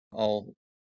All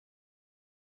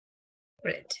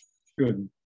Great. Good.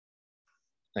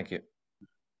 thank you.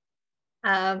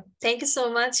 Thank you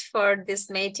so much for this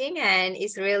meeting, and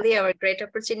it's really our great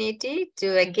opportunity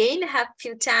to again have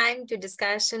few time to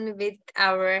discussion with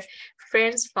our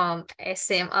friends from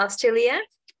SM Australia.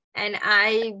 And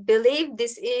I believe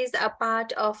this is a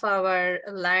part of our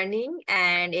learning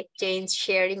and exchange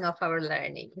sharing of our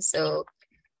learning. So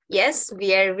yes,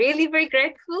 we are really very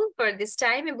grateful for this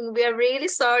time. And we are really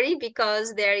sorry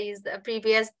because there is a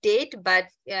previous date, but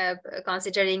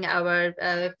considering our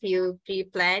few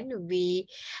pre-plan, we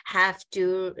have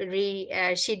to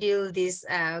reschedule this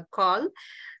call.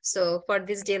 So for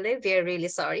this delay, we are really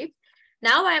sorry.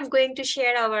 Now I'm going to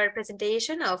share our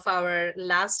presentation of our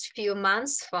last few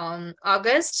months from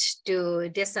August to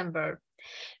December,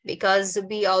 because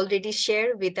we already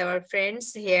shared with our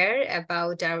friends here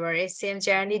about our SCM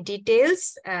journey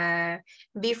details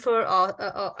before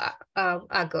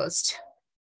August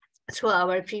through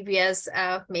our previous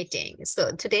meeting.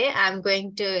 So today I'm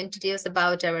going to introduce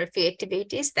about our few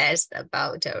activities that's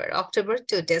about our October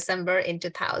to December in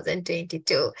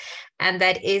 2022. And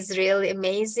that is really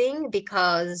amazing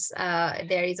because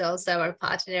there is also our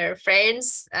partner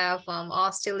friends from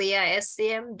Australia,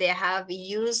 SCM. They have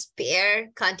used their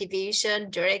contribution,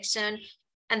 direction,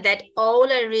 and that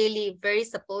all are really very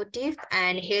supportive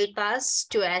and help us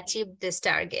to achieve this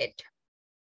target.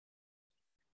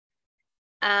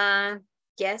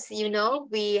 Yes,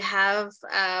 we have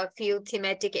a few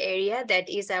thematic area that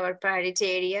is our priority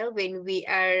area when we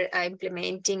are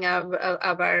implementing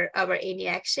our any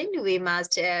action. We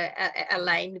must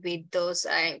align with those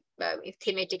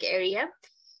thematic area.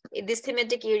 In this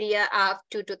thematic area up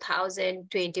to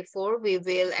 2024, we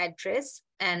will address,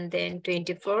 and then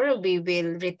 24 we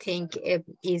will rethink if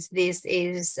this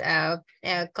is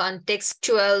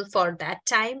contextual for that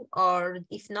time, or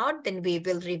if not, then we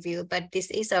will review. But this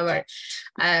is our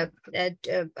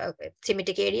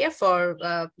thematic area for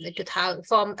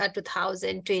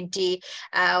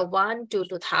 2021 to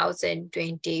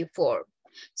 2024.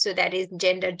 So that is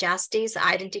gender justice,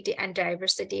 identity and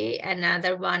diversity.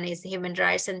 Another one is human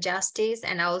rights and justice.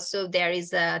 And also there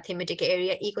is a thematic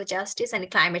area, eco-justice and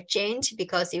climate change,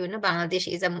 because Bangladesh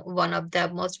is one of the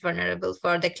most vulnerable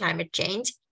for the climate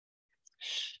change.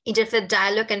 Interfaith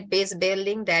dialogue and peace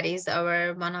building, that is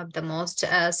our one of the most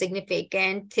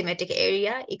significant thematic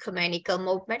area. Ecumenical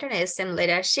movement and SCM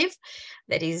leadership,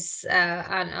 that is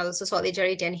and also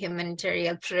solidarity and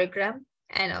humanitarian program,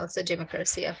 and also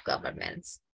democracy of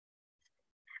governments.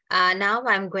 Now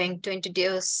I'm going to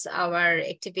introduce our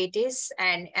activities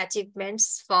and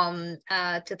achievements from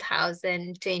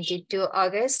 2022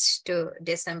 August to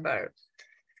December.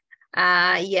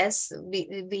 Yes,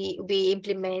 we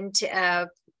implement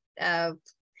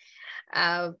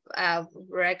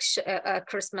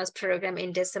Christmas program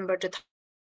in December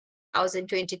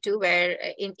 2022, where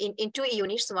in two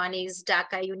units, one is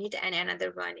Dhaka unit and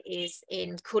another one is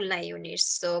in Khulna unit.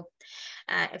 So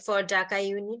for Dhaka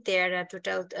unit, there are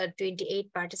total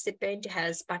 28 participants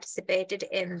has participated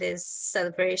in this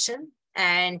celebration.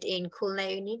 And in Khulna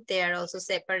unit, they are also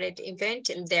separate event,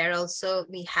 and there also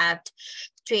we have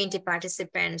 20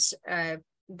 participants.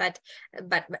 But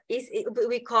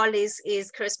we call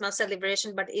is Christmas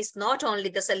celebration, but it's not only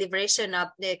the celebration of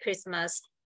the Christmas.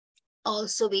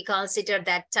 Also, we consider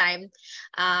that time,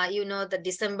 the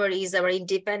December is our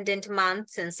independent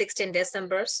month, and 16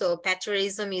 December. So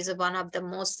patriotism is one of the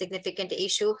most significant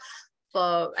issue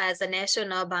for as a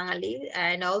nation of Bengali,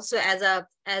 and also as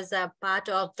a part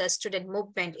of the student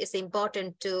movement. It's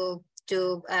important to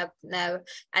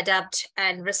adapt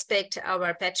and respect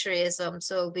our patriotism.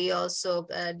 So we also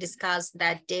discussed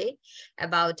that day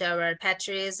about our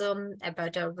patriotism,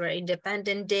 about our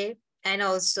Independent Day. And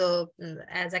also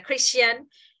as a Christian,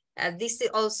 this is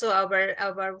also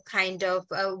our kind of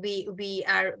we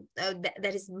are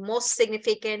that is most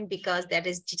significant, because that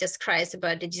is Jesus Christ's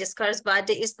birthday. Jesus Christ's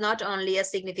birthday is not only a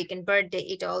significant birthday,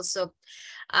 it also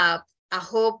a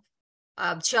hope,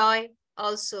 joy,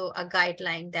 also a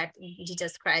guideline that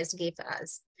Jesus Christ gave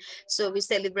us. So we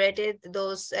celebrated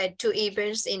those two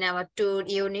events in our two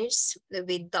units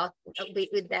with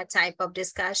that type of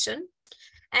discussion.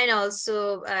 And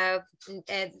also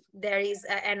there is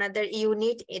another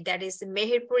unit, that is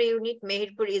Mehirpur unit.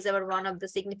 Mehirpur is our one of the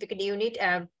significant unit.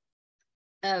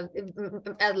 A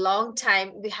long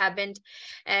time we haven't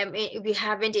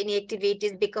any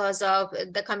activities because of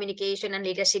the communication and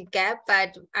leadership gap,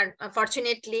 but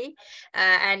unfortunately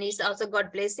and it's also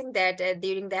God blessing that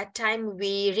during that time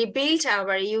we rebuilt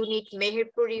our unit,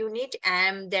 Mehirpur unit,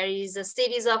 and there is a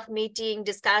series of meeting,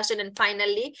 discussion, and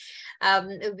finally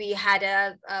we had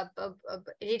a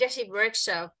leadership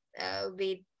workshop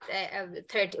with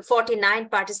 49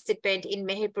 participants in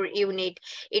Meherpur unit.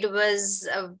 It was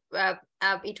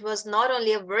it was not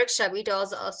only a workshop, it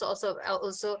was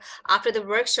also after the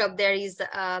workshop there is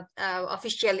a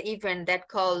official event that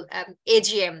called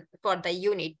AGM for the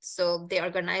unit. So they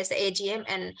organized the AGM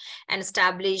and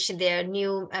establish their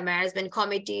new management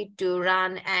committee to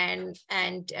run and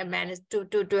manage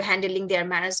to handling their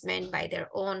management by their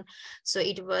own. So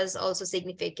it was also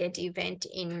significant event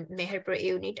in Meherpur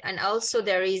unit. And also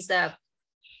there is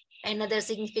another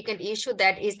significant issue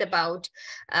that is about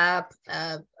uh,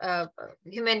 uh, uh,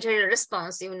 humanitarian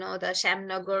response. You know, the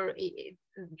Shamnagar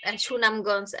and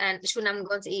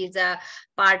Shunamganj is a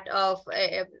part of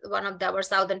one of our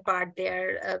southern part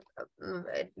there.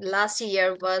 Last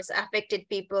year was affected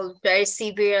people very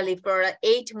severely for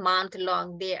 8 month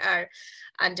long. They are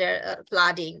under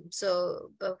flooding.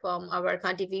 So from our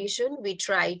contribution, we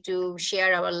try to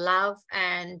share our love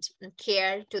and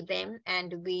care to them,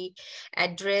 and we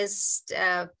addressed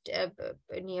about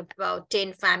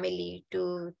 10 family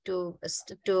to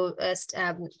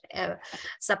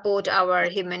support our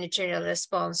humanitarian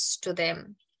response to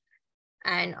them.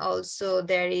 And also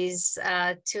there is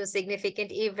two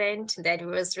significant event that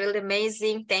was really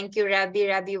amazing. Thank you, Rabi.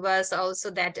 Rabi was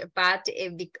also that part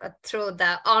through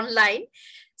the online.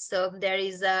 So there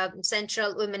is a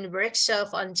Central Women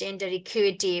Workshop on Gender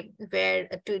Equity where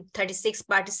 36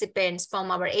 participants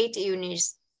from our 8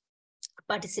 units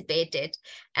participated,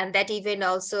 and that event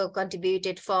also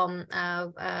contributed from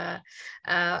our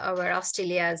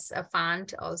Australia's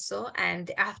fund also.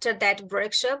 And after that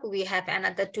workshop we have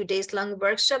another 2 days long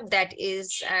workshop that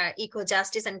is eco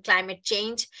justice and climate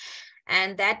change.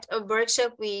 And that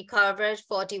workshop we covered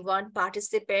 41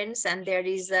 participants, and there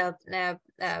is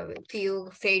few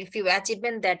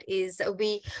achievement. That is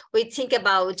we think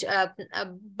about a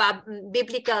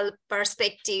biblical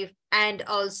perspective, and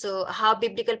also how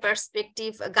biblical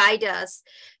perspective guide us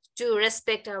to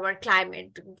respect our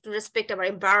climate, to respect our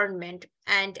environment.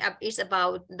 And it's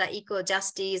about the eco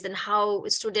justice and how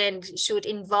students should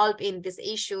involve in this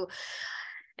issue.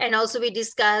 And also we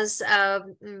discuss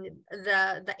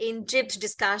the in-depth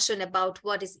discussion about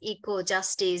what is eco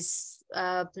justice,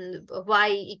 why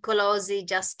ecology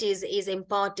justice is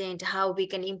important, how we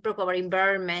can improve our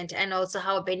environment, and also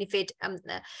how benefit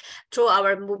through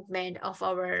our movement of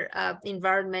our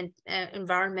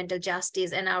environmental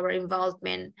justice and our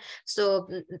involvement. So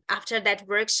after that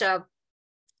workshop,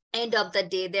 end of the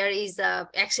day there is a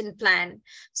action plan.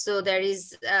 So there is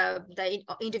the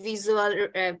individual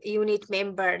unit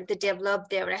member, they develop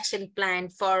their action plan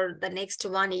for the next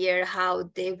 1 year, how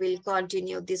they will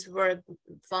continue this work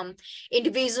from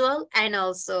individual and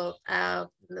also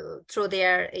through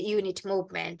their unit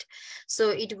movement. So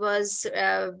it was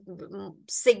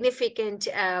significant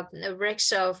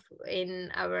workshop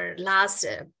in our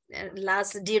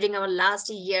during our last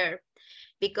year,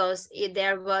 because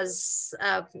there was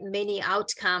many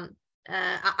outcome,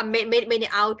 many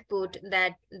output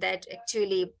that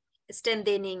actually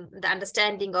strengthening the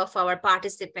understanding of our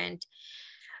participant.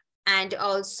 And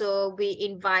also we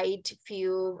invite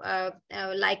few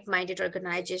like-minded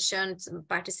organizations,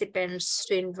 participants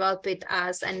to involve with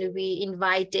us, and we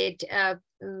invited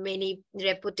many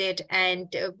reputed and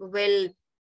well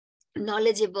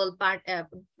knowledgeable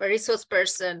resource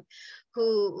person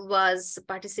who was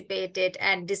participated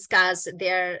and discussed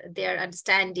their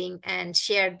understanding and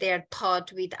shared their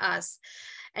thought with us.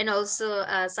 And also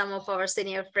some of our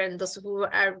senior friends, those who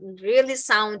are really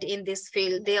sound in this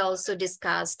field, they also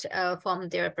discussed from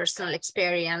their personal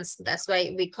experience. That's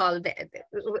why we call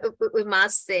we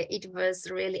must say it was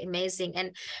really amazing.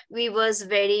 And we was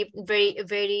very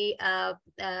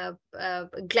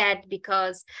glad,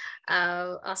 because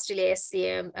Australia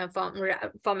SCM from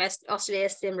Australia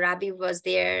SCM, Rabi was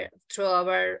there through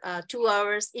our 2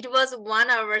 hours. It was 1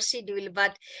 hour schedule,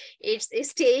 but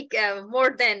it's take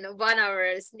more than 1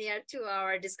 hour. It's near 2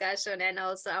 hour discussion. And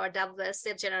also our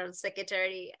WSF General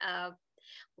Secretary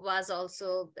was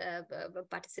also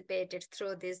participated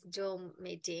through this Zoom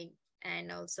meeting.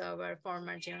 And also our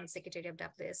former General Secretary of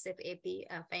WSF,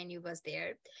 AP Fanny, was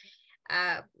there.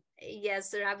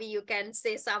 Yes, Ravi, you can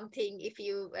say something if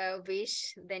you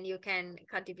wish, then you can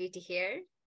contribute here.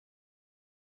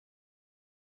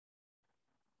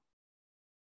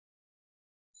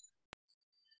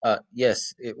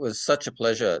 Yes, it was such a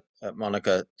pleasure,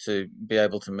 Monica, to be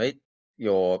able to meet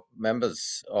your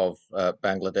members of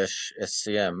Bangladesh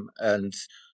SCM. And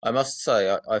I must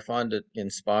say, I find it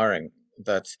inspiring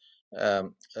that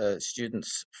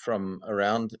students from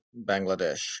around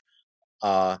Bangladesh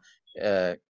are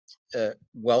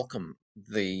welcome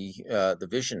the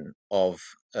vision of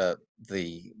the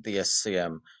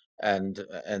SCM,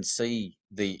 and see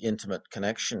the intimate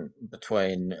connection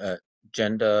between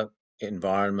gender,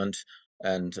 environment,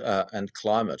 and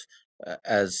climate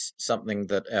as something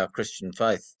that our Christian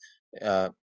faith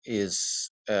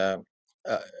is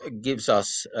gives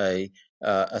us a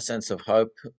sense of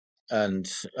hope and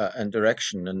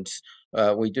direction. And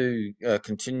we do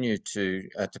continue to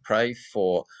pray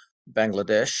for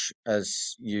Bangladesh,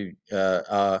 as you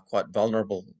are quite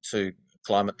vulnerable to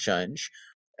climate change,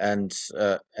 and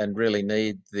really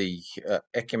need the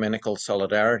ecumenical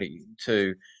solidarity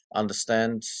to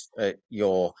understand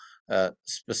your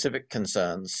specific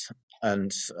concerns.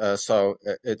 And so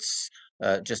it's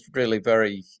just really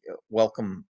very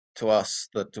welcome to us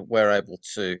that we're able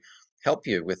to help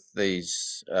you with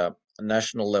these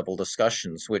national level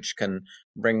discussions, which can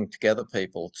bring together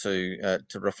people to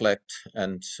reflect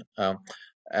and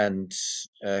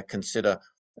consider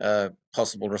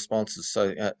possible responses.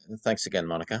 So thanks again,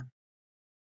 Monica.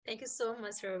 Thank you so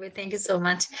much, Robert. Thank you so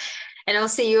much. And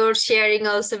also your sharing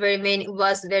also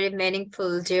was very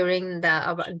meaningful during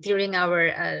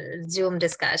our Zoom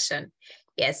discussion.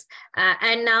 Yes,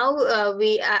 and now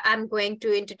I'm going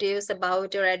to introduce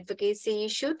about our advocacy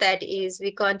issue. That is,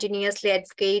 we continuously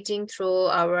advocating through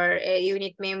our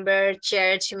unit member,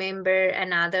 church member,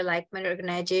 and other like-minded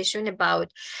organization about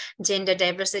gender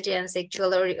diversity and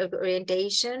sexual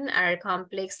orientation are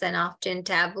complex and often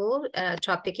taboo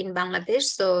topic in Bangladesh.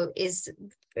 So is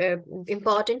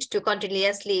important to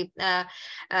continuously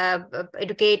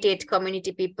educated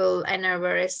community people and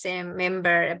our SCM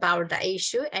member about the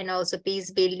issue, and also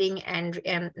peace building and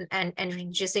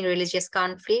reducing religious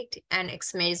conflict and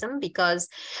extremism, because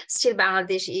still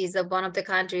Bangladesh is one of the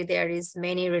country there is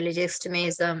many religious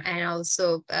extremism and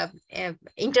also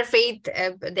interfaith.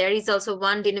 There is also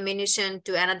one denomination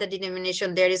to another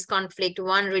denomination. There is conflict,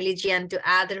 one religion to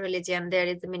other religion. There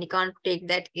is many conflict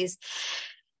that is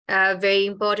very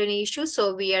important issue.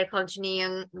 So we are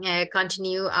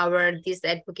continue our this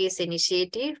advocacy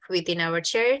initiative within our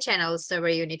church and also our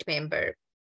unit member,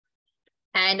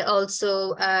 and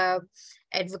also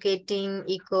advocating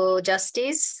eco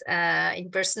justice in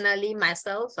personally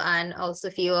myself and also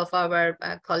few of our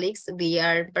colleagues. We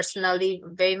are personally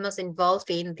very much involved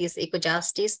in this eco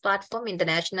justice platform in the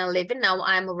national level. Now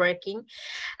I'm working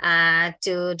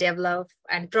to develop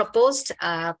and proposed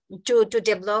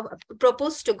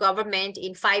propose to government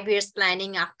in 5 years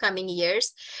planning upcoming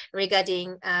years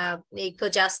regarding eco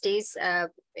justice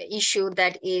issue,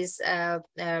 that is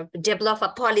develop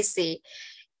a policy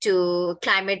to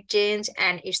climate change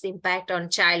and its impact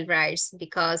on child rights,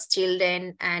 because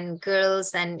children and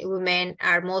girls and women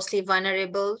are mostly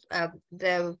vulnerable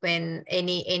when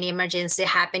any emergency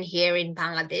happen here in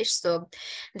Bangladesh. So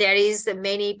there is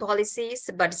many policies,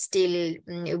 but still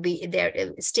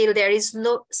there is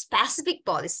no specific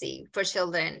policy for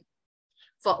children,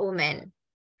 for women.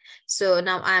 So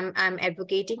now I'm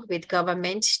advocating with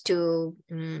government to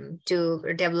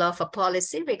develop a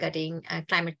policy regarding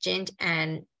climate change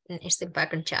and its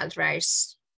impact on child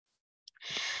rights.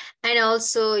 And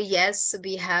also, yes,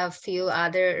 we have few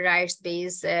other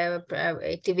rights-based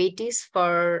activities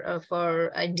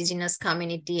for indigenous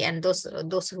community and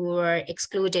those who are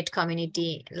excluded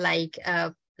community, like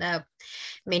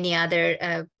many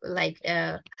other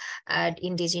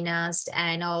indigenous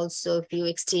and also few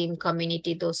extreme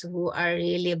community, those who are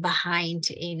really behind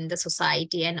in the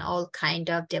society, and all kind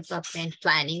of development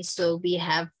planning. So we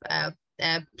have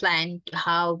planned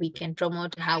how we can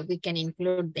promote, how we can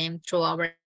include them through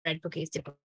our advocacy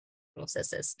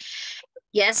processes.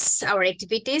 Yes, our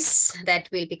activities that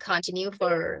will be continue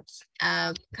for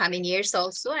coming years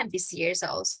also, and this year's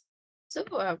also. So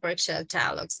our workshop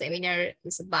dialogue seminar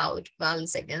is about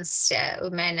violence against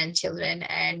women and children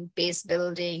and peace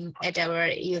building at our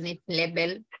unit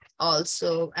level.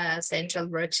 Also, central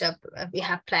workshop we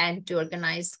have planned to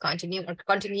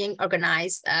continuing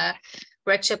organize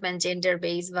workshop on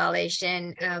gender-based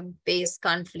violation, based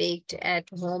conflict at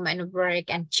home and work,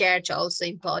 and church also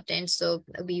important. So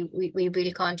we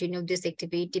will continue this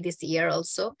activity this year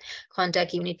also.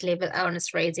 Contact unit level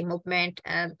awareness raising movement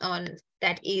on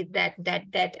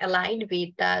that aligned with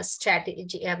the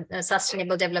strategy,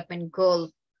 sustainable development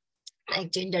goal,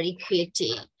 like gender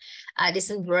equality,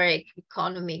 decent work,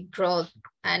 economic growth.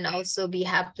 And also we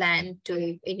have planned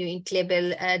to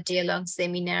enable a day-long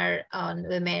seminar on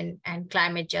women and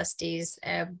climate justice,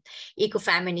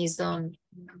 ecofeminism,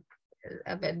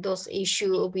 about those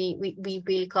issues we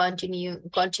will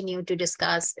continue to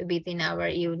discuss within our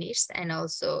units, and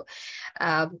also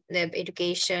the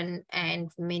education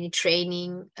and many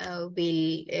training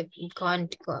will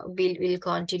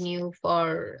continue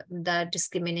for the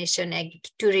discrimination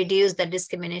to reduce the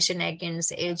discrimination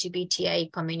against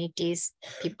LGBTI communities,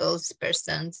 peoples,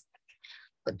 persons,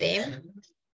 for them.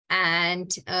 And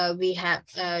we have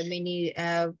many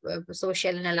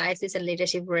social analysis and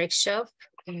leadership workshop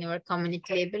in our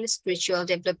community level. Spiritual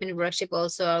development workshop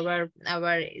also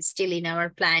our still in our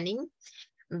planning.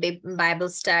 Bible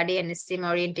study and STEM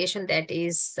orientation, that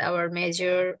is our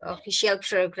major official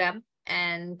program.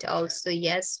 And also,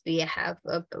 yes, we have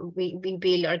we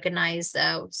will organize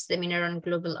a seminar on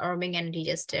global warming and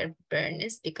disaster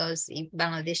preparedness, because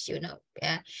Bangladesh,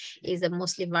 is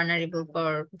mostly vulnerable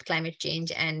for climate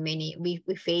change, and we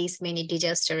face many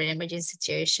disaster and emergency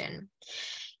situation.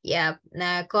 Yeah,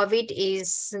 COVID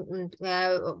is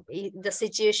the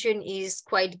situation is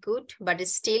quite good, but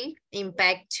still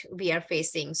impact we are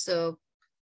facing. So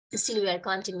still we are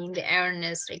continuing the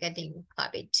awareness regarding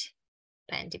COVID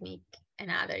pandemic and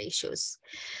other issues.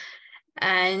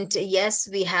 And yes,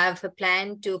 we have a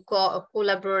plan to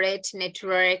collaborate,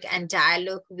 network, and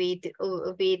dialogue with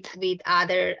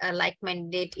other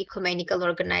like-minded ecumenical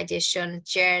organizations,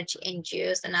 church,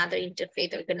 NGOs, and other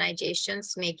interfaith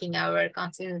organizations, making our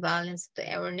constant violence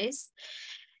the awareness.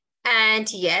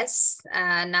 And yes,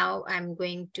 now I'm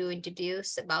going to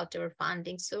introduce about our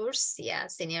funding source. Yeah,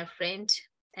 senior friend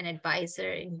and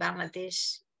advisor in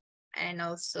Bangladesh, and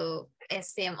also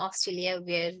SCM Australia.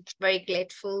 We're very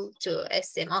grateful to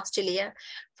SCM Australia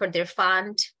for their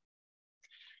fund.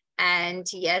 And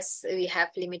yes, we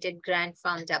have limited grant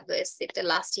from WSC the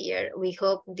last year. We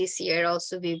hope this year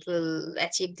also we will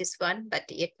achieve this one, but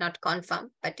yet not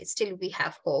confirmed, but still we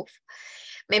have hope.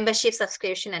 Membership,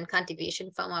 subscription, and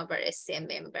contribution from our SCM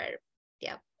member.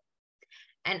 Yeah.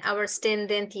 And our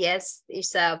student, yes,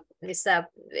 is a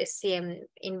SCM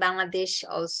in Bangladesh,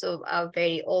 also a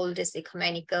very oldest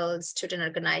ecumenical student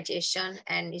organization,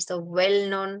 and it's a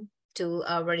well-known to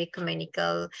our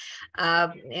ecumenical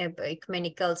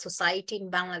society in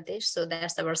Bangladesh. So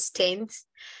that's our strength.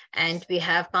 And we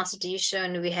have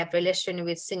constitution, we have relation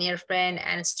with senior friend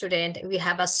and student. We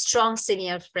have a strong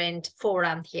senior friend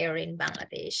forum here in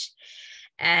Bangladesh.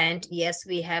 And yes,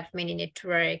 we have many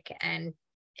network, and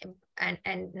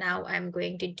now I'm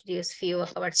going to introduce few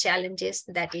of our challenges.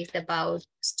 That is about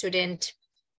student.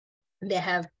 They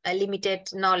have a limited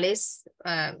knowledge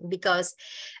because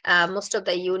most of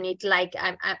the unit, like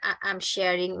I'm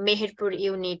sharing Meherpur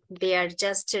unit, they are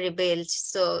just rebels.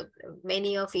 So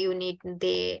many of unit,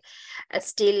 they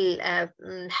still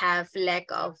have lack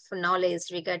of knowledge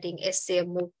regarding SCM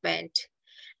movement,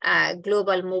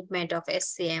 global movement of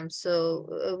SCM.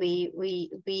 So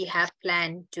we have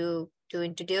planned to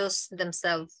introduce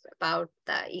themselves about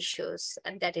the issues,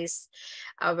 and that is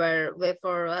our way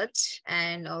forward.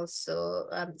 And also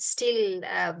still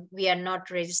we are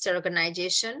not registered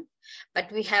organization,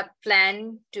 but we have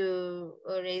planned to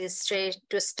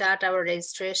start our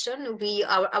registration.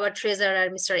 Our treasurer,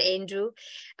 Mr. Andrew,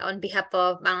 on behalf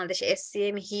of Bangladesh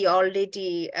SCM, he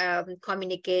already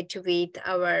communicate with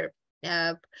our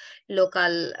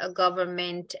local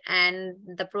government and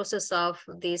the process of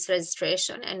this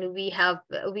registration. And we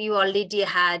already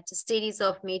had a series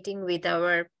of meeting with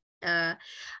our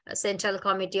Central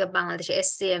Committee of Bangladesh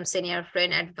SCM senior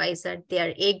friend advisor. They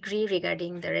are agree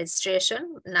regarding the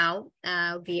registration. Now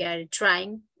we are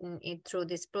trying through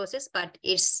this process, but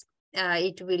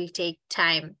it will take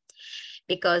time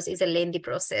because it's a lengthy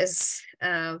process.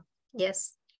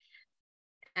 Yes.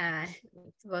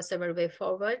 It was our way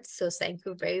forward. So thank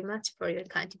you very much for your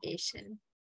contribution.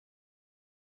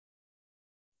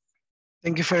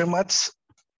 Thank you very much,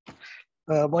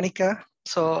 Monica.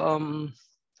 So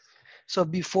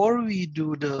before we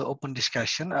do the open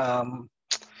discussion,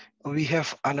 we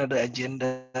have another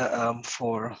agenda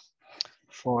for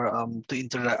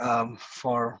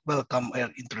welcome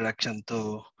introduction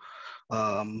to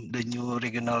the new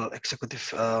regional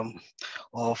executive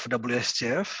of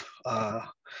WSCF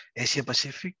Asia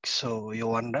Pacific. So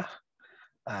Yowanda,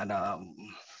 and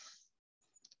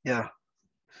yeah,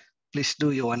 please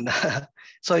do, Yowanda.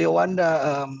 So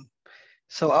Yowanda,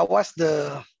 so I was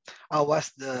the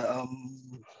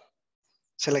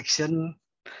selection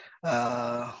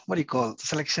what do you call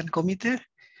selection committee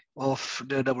of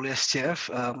the WSCF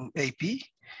AP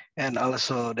and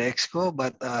also the EXCO,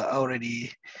 but I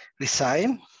already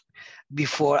resigned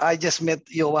before. I just met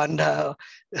Yowanda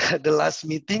the last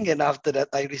meeting, and after that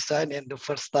I resigned. And the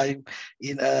first time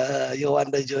in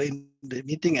Yowanda joined the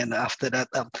meeting, and after that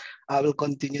I will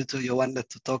continue to Yowanda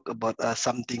to talk about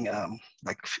something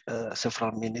like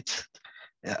several minutes.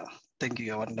 Yeah, thank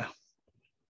you, Yowanda.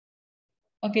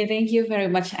 Okay, thank you very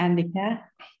much, Andika.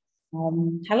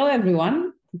 Hello,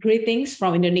 everyone. Greetings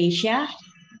from Indonesia.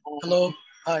 Hello.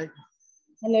 Hi.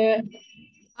 Hello.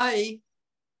 Hi.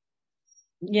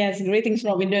 Yes, greetings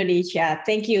from Indonesia.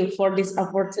 Thank you for this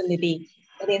opportunity.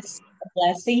 It is a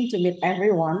blessing to meet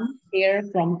everyone here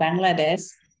from Bangladesh,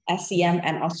 SCM,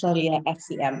 and Australia,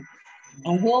 SCM.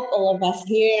 I hope all of us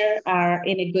here are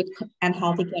in a good and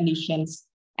healthy conditions.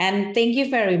 And thank you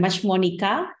very much,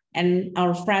 Monica, and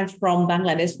our friends from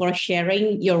Bangladesh for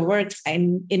sharing your works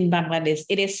in Bangladesh.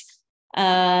 It is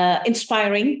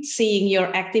inspiring seeing your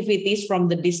activities from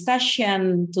the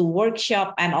discussion to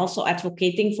workshop and also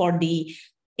advocating for the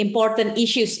important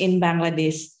issues in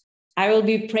Bangladesh. I will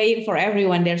be praying for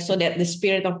everyone there so that the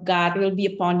Spirit of God will be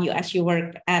upon you as you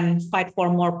work and fight for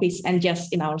more peace and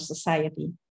justice in our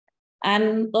society.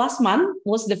 And last month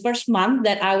was the first month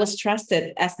that I was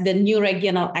trusted as the new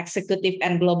regional executive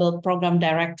and global program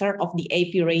director of the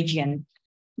AP region.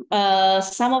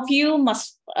 Some of you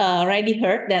must already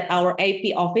heard that our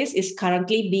AP office is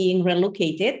currently being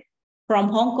relocated from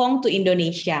Hong Kong to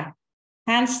Indonesia.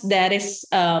 Hence, that is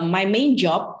my main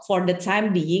job for the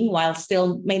time being while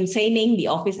still maintaining the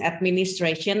office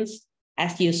administrations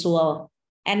as usual.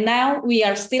 And now we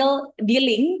are still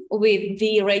dealing with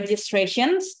the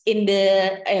registrations in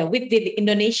with the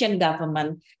Indonesian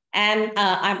government. And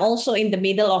I'm also in the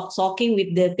middle of talking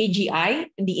with the PGI,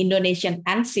 the Indonesian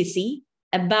NCC,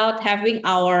 about having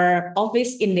our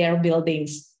office in their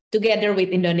buildings together with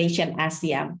Indonesian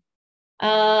ASEAN.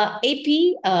 AP,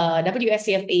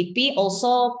 WSCF AP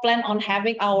also plan on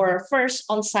having our first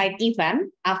on-site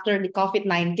event after the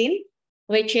COVID-19,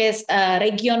 which is a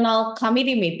regional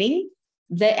committee meeting.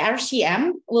 The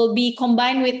RCM will be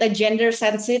combined with a gender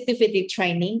sensitivity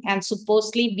training and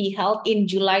supposedly be held in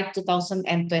July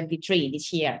 2023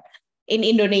 this year in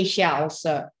Indonesia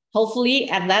also. Hopefully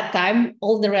at that time,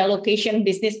 all the relocation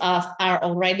business are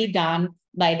already done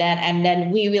by then, and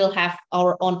then we will have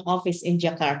our own office in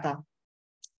Jakarta.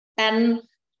 And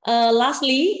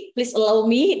lastly, please allow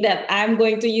me that I'm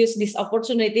going to use this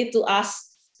opportunity to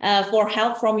ask for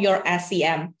help from your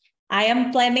SCM. I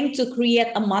am planning to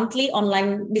create a monthly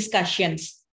online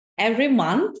discussions. Every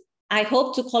month, I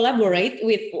hope to collaborate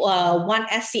with one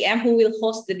SCM who will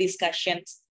host the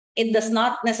discussions. It does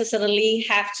not necessarily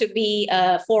have to be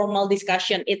a formal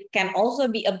discussion. It can also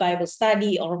be a Bible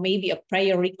study or maybe a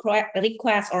prayer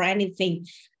request or anything.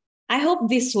 I hope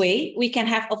this way we can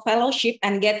have a fellowship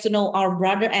and get to know our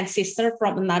brother and sister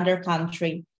from another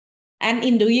country. And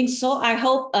in doing so, I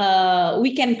hope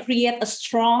we can create a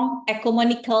strong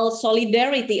ecumenical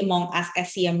solidarity among us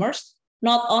SCMers,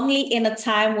 not only in a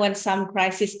time when some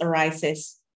crisis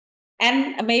arises.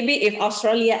 And maybe if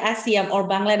Australia SCM or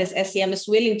Bangladesh SCM is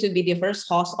willing to be the first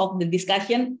host of the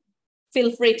discussion,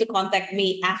 feel free to contact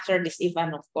me after this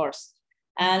event, of course.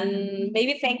 And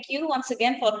maybe thank you once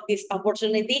again for this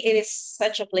opportunity. It is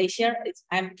such a pleasure.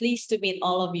 I'm pleased to meet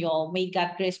all of you all. May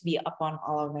God grace be upon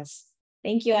all of us.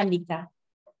 Thank you, Andika.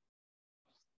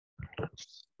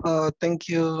 Thank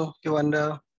you,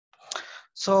 Yowanda.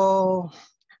 So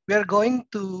we are going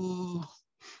to,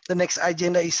 the next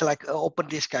agenda is like an open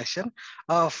discussion.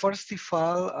 First of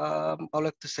all, I'd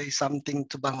like to say something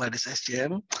to Bangladesh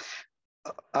SGM.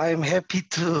 I'm happy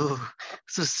to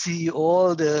see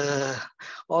all the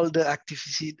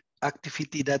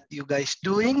activity that you guys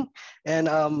doing,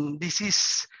 and this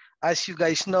is, as you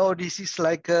guys know, this is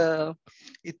like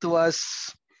it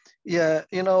was, yeah,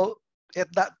 you know,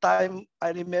 at that time I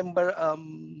remember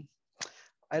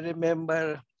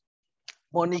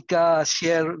Monica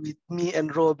shared with me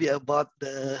and Robbie about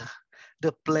the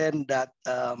plan that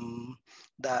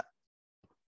that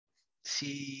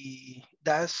she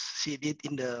did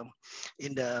in the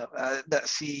that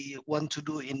she want to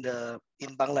do in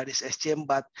Bangladesh SGM,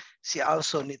 but she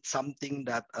also needs something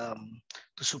that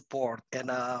to support, and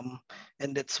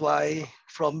that's why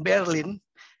from Berlin,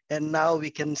 and now we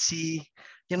can see,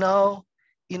 you know,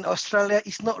 in Australia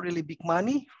it's not really big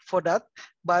money for that,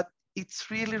 but it's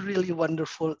really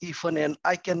wonderful even, and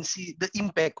I can see the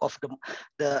impact of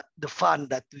the fund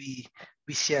that we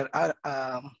share.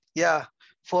 Yeah,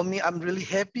 for me, I'm really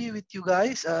happy with you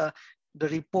guys, the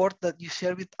report that you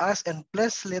share with us, and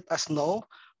please let us know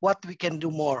what we can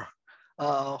do more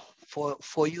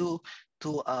for you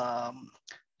to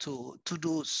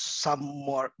do some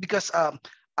more, because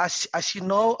as you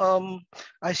know,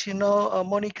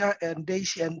 Monica and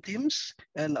Daisy and Teams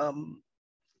and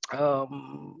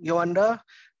Yolanda,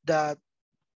 that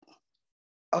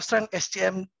Australian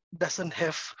SCM doesn't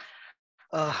have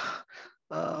a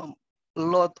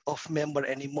lot of member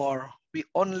anymore. We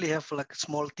only have like a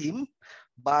small team,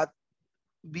 but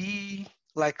we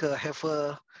like have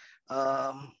a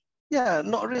yeah,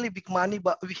 not really big money,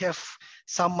 but we have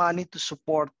some money to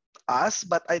support us.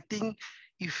 But I think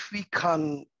if we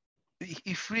can,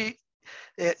 if we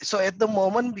so at the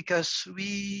moment, because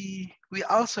we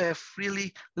also have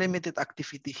really limited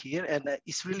activity here, and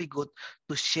it's really good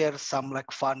to share some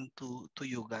like fun to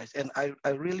you guys, and I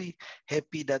really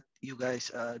happy that you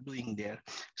guys are doing there.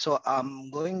 So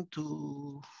I'm going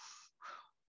to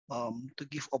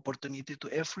give opportunity to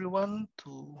everyone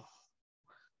to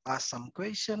ask some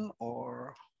question,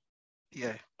 or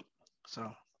yeah,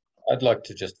 so. I'd like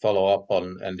to just follow up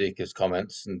on Andika's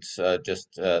comments and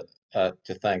just to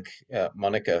thank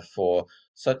Monica for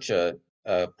such a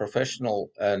professional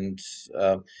and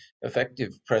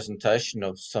effective presentation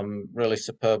of some really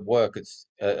superb work. It's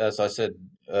as I said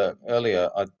earlier,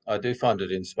 I do find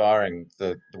it inspiring,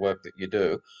 the work that you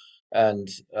do, and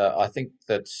I think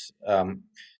that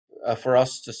for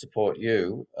us to support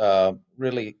you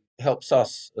really helps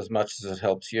us as much as it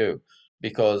helps you,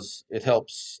 because it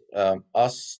helps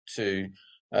us to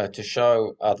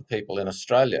show other people in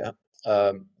Australia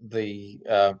um, the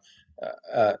uh,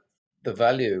 uh, the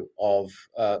value of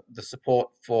the support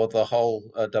for the whole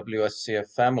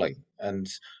WSCF family, and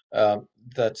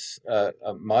that's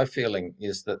my feeling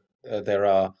is that there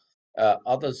are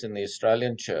others in the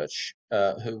Australian Church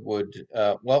who would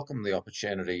welcome the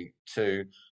opportunity to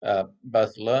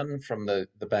both learn from the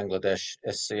Bangladesh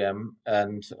SCM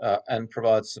and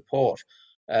provide support.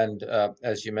 And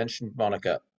as you mentioned,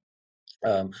 Monica,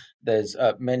 there's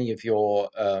many of your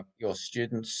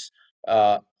students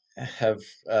uh, have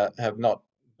not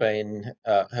been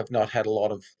have not had a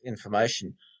lot of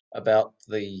information about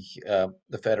the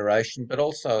federation, but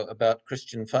also about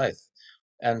Christian faith.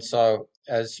 And so,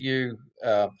 as you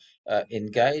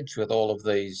engage with all of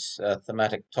these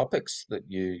thematic topics that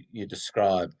you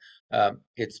describe,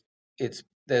 it's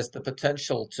there's the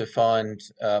potential to find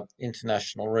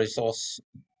international resource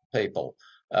people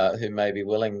who may be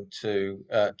willing to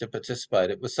participate.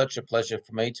 It was such a pleasure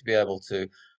for me to be able to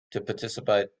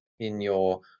participate in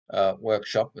your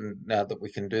workshop, and now that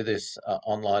we can do this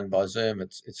online by Zoom,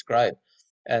 it's great.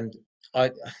 And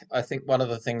I I think one of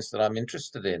the things that I'm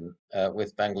interested in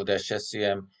with Bangladesh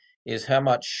SCM is how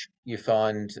much you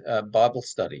find Bible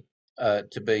study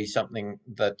to be something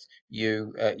that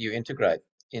you integrate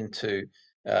into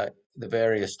the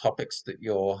various topics that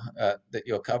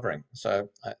you're covering. So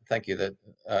thank you. That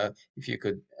if you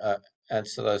could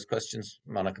answer those questions,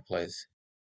 Monica, please.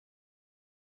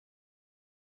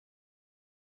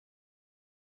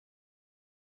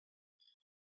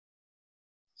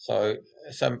 So,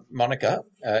 Monica,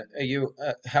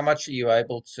 how much are you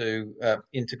able to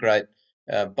integrate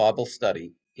Bible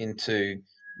study into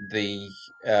the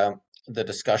the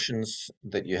discussions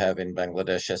that you have in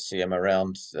Bangladesh SCM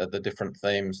around the different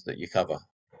themes that you cover?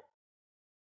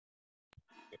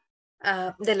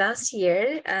 The last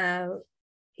year,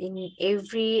 in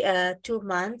every 2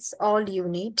 months, all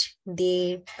unit,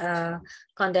 they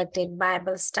conducted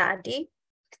Bible study.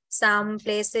 Some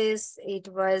places it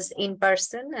was in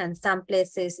person and some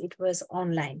places it was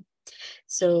online.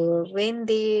 So when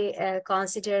they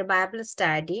consider Bible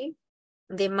study,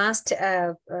 they must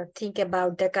think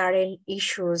about the current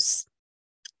issues,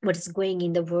 what is going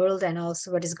in the world and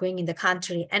also what is going in the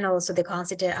country, and also they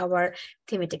consider our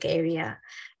thematic area,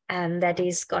 and that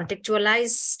is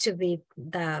contextualized to be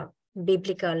the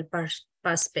biblical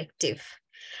perspective.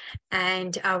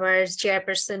 And our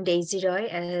chairperson, Daisy Roy,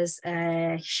 as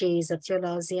she is a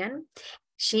theologian,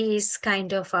 she is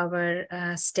kind of our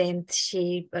strength.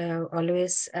 She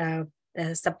always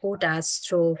support us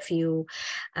through few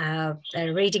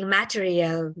reading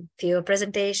material, few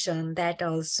presentation that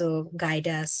also guide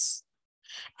us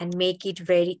and make it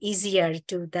very easier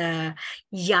to the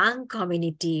young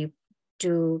community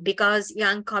because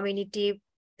young community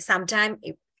sometimes,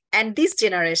 and this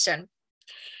generation,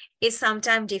 it's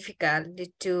sometimes difficult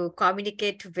to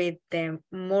communicate with them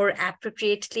more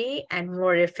appropriately and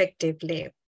more effectively.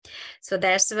 So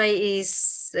that's why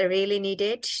it's really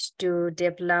needed to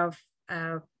develop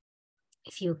a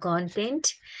few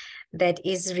content that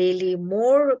is really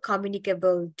more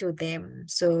communicable to them.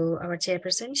 So our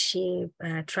chairperson, she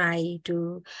try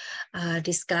to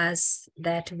discuss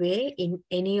that way in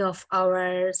any of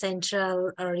our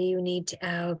central or unit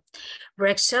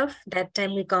workshop. That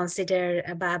time we consider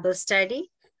a Bible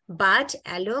study, But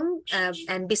along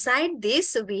and beside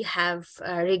this, we have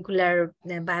regular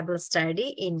Bible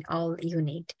study in all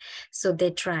unit. So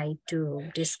they try to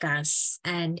discuss,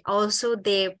 and also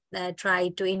they try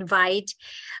to invite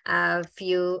a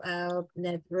few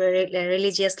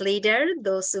religious leader,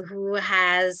 those who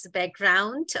has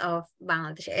background of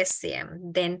Bangladesh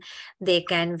SCM. Then they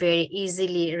can very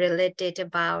easily relate it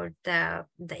about the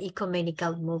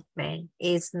ecumenical movement.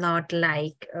 It's not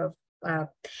like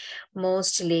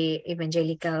mostly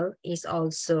evangelical is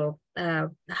also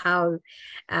how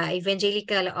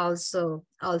evangelical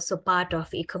also part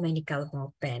of ecumenical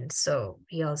movement. So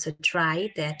we also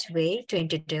try that way to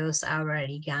introduce our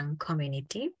young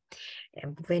community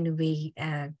when we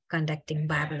conducting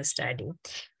Bible study.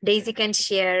 Daisy can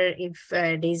share if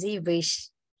Daisy wish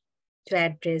to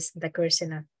address the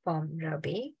question from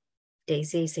Ravi.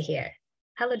 Daisy is here.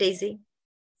 Hello, Daisy.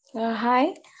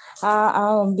 Hi.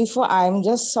 Before, I'm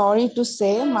just sorry to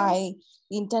say my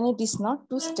internet is not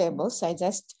too stable, so I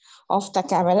just off the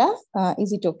camera.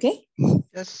 Is it okay?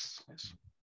 Yes. Yes.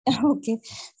 Okay,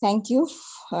 thank you.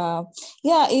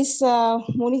 Is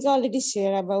Monica already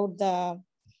shared about the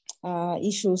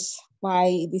issues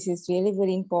why this is really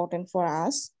very important for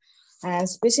us, and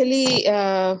especially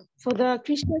for the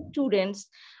Christian students.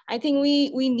 I think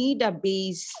we need a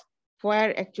base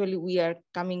where actually we are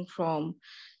coming from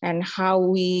and how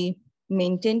we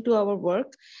maintain to our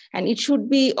work, and it should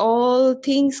be all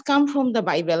things come from the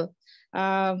Bible.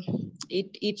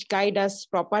 It guide us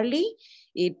properly.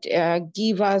 It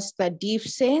give us the deep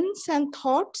sense and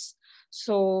thoughts.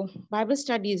 So Bible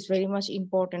study is very much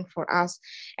important for us.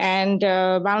 And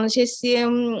Bangladesh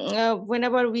SCM,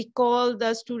 whenever we call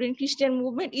the student Christian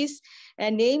movement, is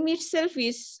name itself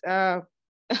is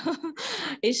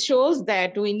it shows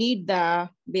that we need the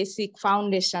basic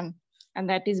foundation, and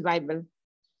that is Bible.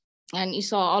 And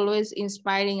it's always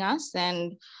inspiring us,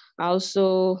 and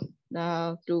also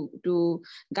to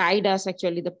guide us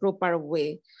actually the proper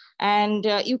way. And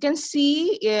you can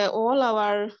see all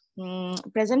our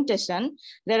presentation,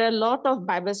 there are a lot of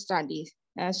Bible studies.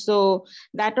 So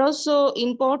that also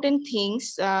important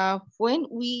things when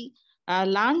we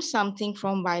learn something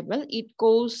from Bible, it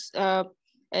goes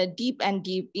deep and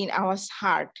deep in our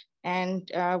heart. And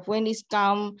when it's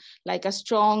come like a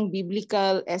strong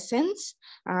biblical essence,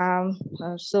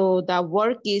 so the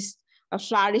work is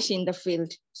flourish in the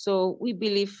field. So we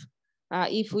believe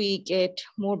if we get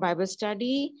more Bible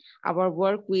study, our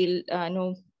work will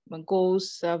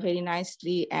goes very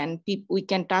nicely, and we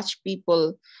can touch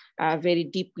people very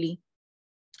deeply.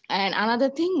 And another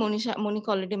thing,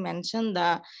 Monica already mentioned,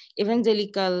 the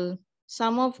evangelical,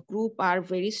 some of group are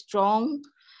very strong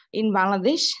in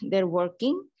Bangladesh, they're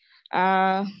working.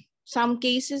 Some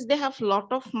cases, they have a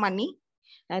lot of money,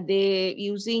 they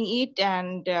using it,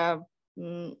 and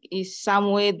is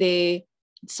some way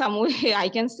I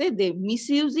can say they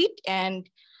misuse it, and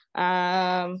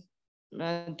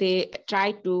they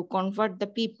try to convert the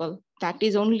people. That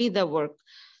is only the work.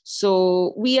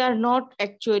 So we are not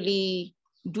actually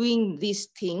doing these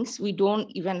things. We don't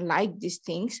even like these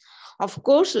things. Of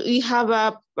course, we have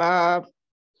a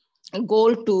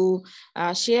goal to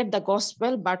share the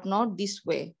gospel, but not this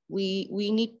way. We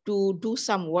need to do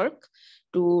some work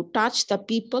to touch the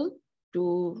people,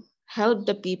 to help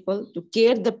the people, to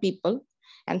care the people,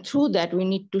 and through that we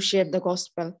need to share the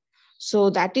gospel. So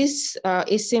that is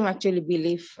SCM actually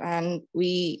belief. And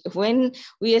when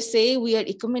we say we are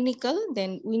ecumenical,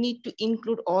 then we need to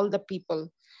include all the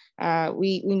people.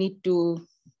 We need to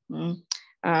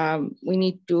we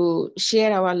need to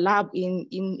share our love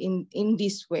in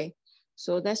this way.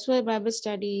 So that's why Bible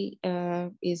study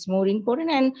is more important.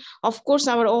 And of course,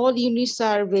 our all units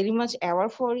are very much aware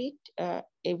for it.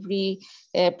 Every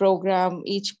program,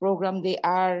 each program, they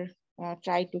are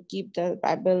try to keep the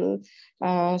Bible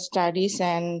studies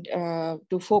and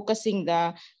to focusing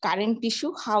the current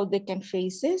issue, how they can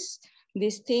face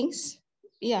these things.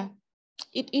 Yeah,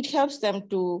 it helps them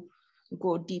to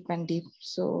go deep and deep.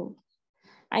 So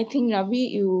I think, Ravi,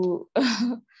 you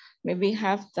maybe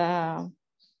have the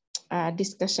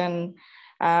discussion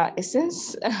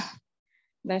essence.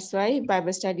 That's why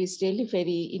Bible study is really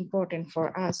very important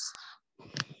for us.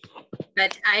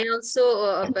 But I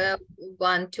also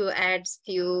want to add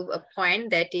few point,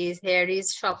 that is, here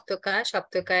is Shoptoka.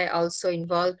 Shoptoka also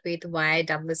involved with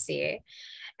YWCA.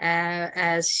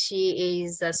 As she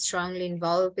is strongly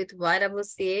involved with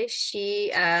YWCA,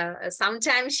 she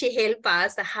sometimes she help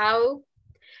us how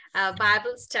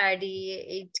Bible study,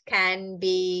 it can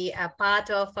be a part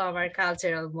of our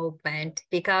cultural movement,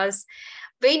 because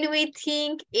when we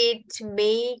think it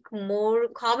make more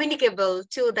communicable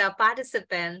to the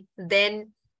participant,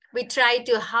 then we try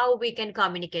to how we can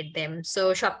communicate them.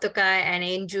 So Shaptoka and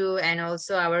Andrew and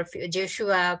also our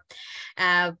Joshua,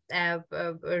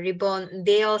 Ribbon,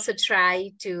 they also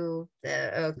try to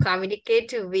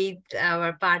communicate with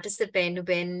our participant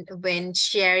when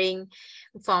sharing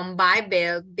from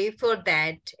Bible. Before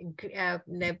that,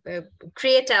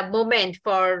 create a moment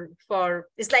for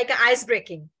it's like an ice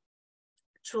breaking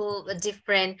through a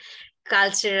different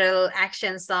cultural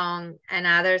action song and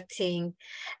other thing.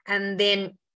 And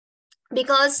then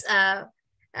because uh,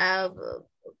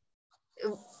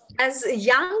 as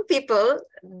young people,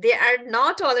 they are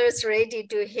not always ready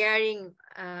to hearing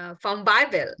from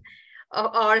Bible,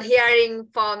 or hearing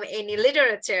from any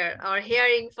literature, or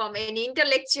hearing from any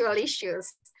intellectual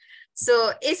issues.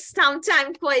 So it's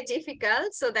sometimes quite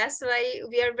difficult. So that's why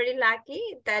we are very lucky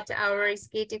that our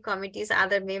executive committee's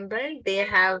other members, they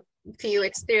have few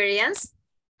experience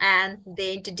and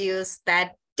they introduce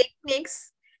that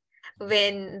techniques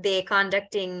when they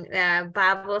conducting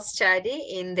Bible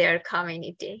study in their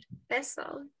community. That's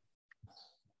all.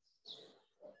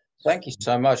 Thank you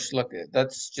so much. Look,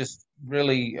 that's just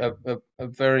really a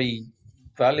very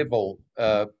valuable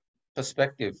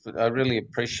perspective. I really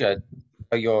appreciate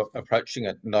how you're approaching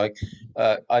it. And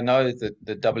I know that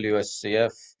the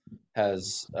WSCF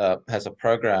has a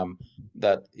program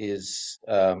that is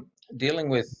dealing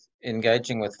with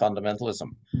engaging with fundamentalism.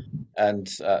 And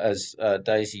as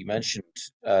Daisy mentioned,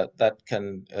 that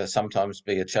can sometimes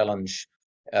be a challenge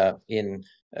in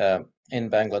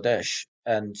Bangladesh.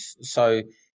 And so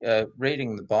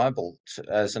reading the Bible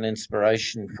as an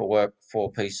inspiration for work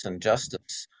for peace and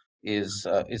justice is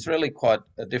really quite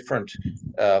a different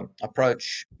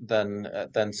approach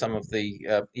than some of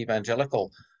the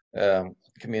evangelical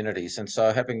communities. And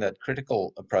so having that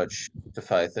critical approach to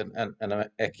faith and an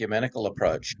ecumenical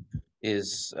approach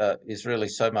is really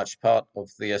so much part of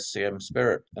the SCM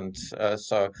spirit. And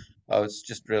so I was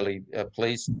just really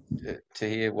pleased to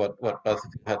hear what both of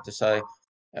you had to say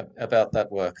about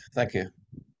that work. Thank you.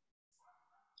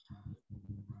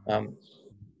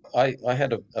 I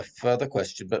had a further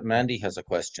question, but Mandy has a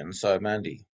question. So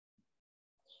Mandy,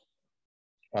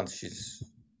 once she's...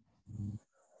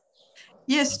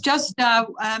 Yes, just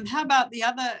how about the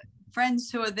other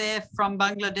friends who are there from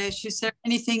Bangladesh? Is there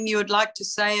anything you would like to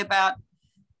say about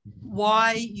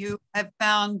why you have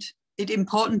found it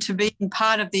important to be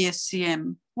part of the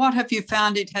SCM? What have you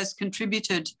found it has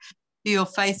contributed to your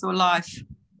faith or life?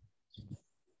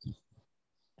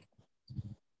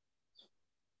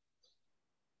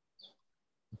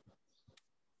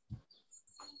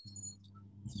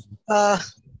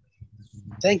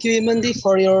 Thank you, Imandi,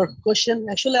 for your question.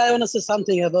 Actually, I want to say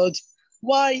something about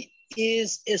why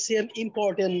is SCM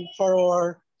important for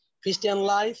our Christian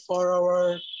life, for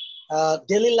our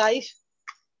daily life.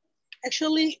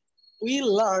 Actually, we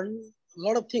learn a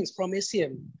lot of things from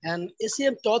SCM, and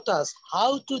SCM taught us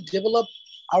how to develop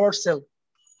ourselves,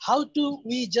 how to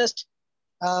we just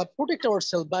protect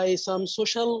ourselves by some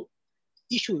social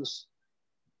issues.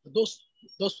 Those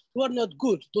who are not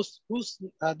good, those who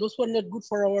are not good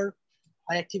for our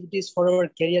activities, for our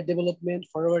career development,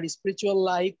 for our spiritual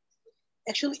life.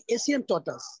 Actually, SCM taught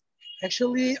us.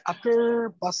 Actually,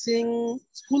 after passing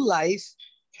school life,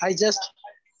 I just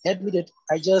admitted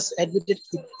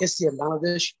in SCM,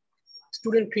 Bangladesh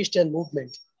Student Christian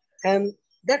Movement. And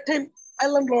that time, I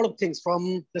learned a lot of things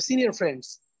from the senior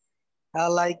friends.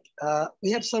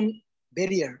 We have some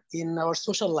barrier in our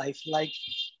social life, like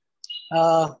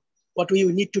what we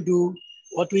need to do,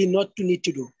 what we not to need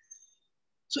to do.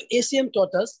 So SCM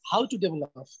taught us how to develop,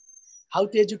 how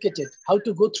to educate it, how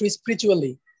to go through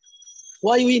spiritually,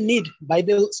 why we need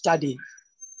Bible study.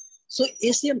 So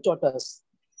SCM taught us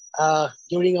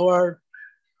during our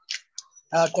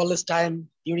college time,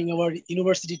 during our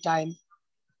university time.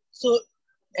 So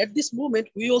at this moment,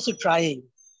 we also trying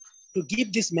to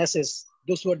give this message,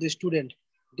 those who are the student,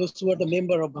 those who are the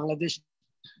member of Bangladesh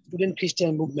Student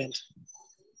Christian Movement.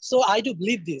 So I do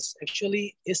believe this.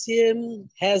 Actually, SCM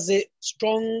has a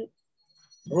strong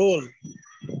role,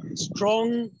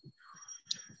 strong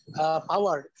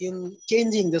power in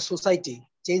changing the society,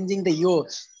 changing the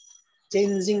youth,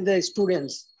 changing the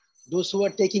students, those who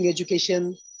are taking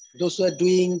education, those who are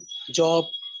doing job,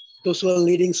 those who are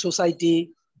leading society.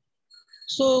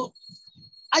 So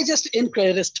I just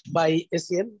encouraged by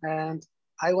SCM, and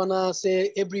I wanna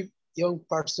say every young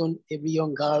person, every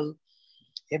young girl,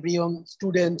 every young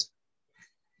student,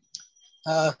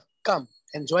 come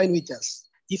and join with us.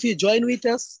 If you join with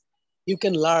us, you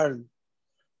can learn,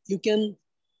 you can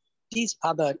teach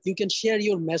others, you can share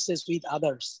your message with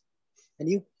others, and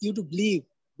you to believe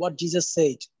what Jesus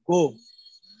said. Go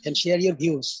and share your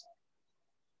views.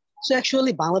 So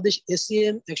actually, Bangladesh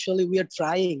SCM, actually, we are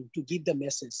trying to give the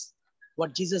message,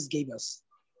 what Jesus gave us,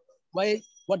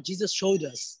 what Jesus showed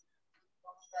us.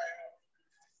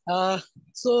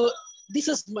 So this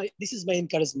is my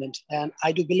encouragement, and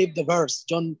I do believe the verse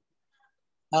John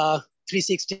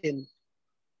 3:16,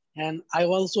 and I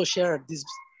also shared this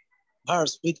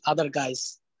verse with other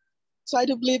guys. So I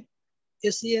do believe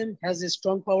SCM has a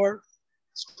strong power,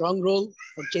 strong role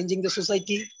for changing the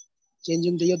society,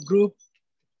 changing the youth group,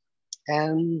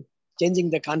 and changing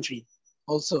the country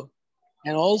also.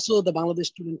 And also the Bangladesh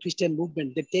Student Christian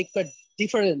Movement, they take part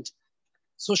different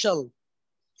social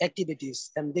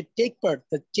activities and they take part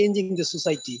in changing the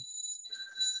society.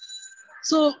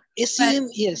 So SCM,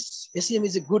 yes, SCM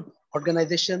is a good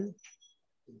organization,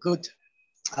 good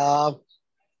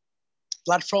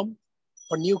platform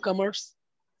for newcomers,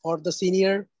 for the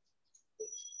senior,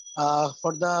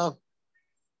 for the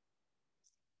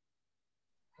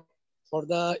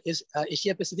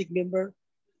Asia Pacific member.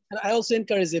 And I also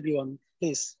encourage everyone,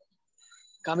 please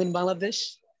come in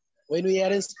Bangladesh. When we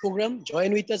arrange program,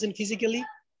 join with us in physically.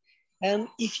 And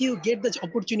if you get the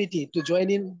opportunity to join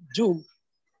in Zoom,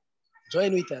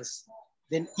 join with us.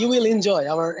 Then you will enjoy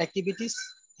our activities.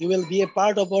 You will be a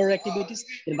part of our activities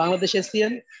in Bangladesh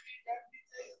SCM.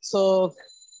 So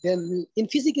then in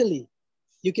physically,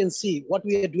 you can see what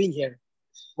we are doing here,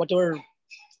 what our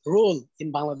role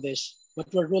in Bangladesh,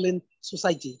 what our role in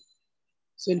society.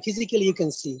 So in physically, you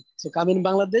can see. So come in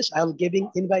Bangladesh, I'll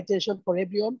giving invitation for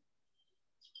everyone.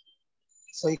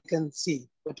 So you can see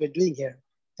what we're doing here.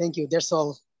 Thank you, that's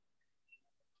all.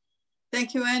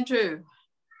 Thank you, Andrew.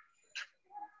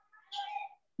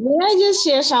 May I just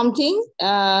share something?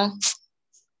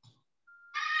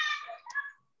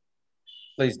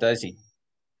 Please, Daisy.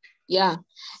 Yeah,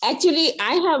 actually,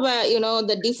 I have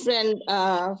the different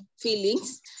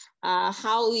feelings.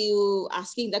 How you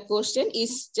asking the question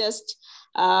is just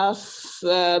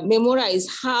memorize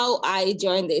how I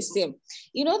joined the SCM.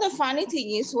 You know, the funny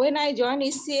thing is when I joined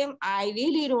SCM, I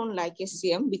really don't like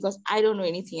SCM because I don't know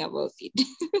anything about it.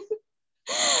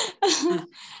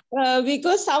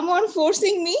 Because someone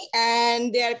forcing me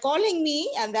and they are calling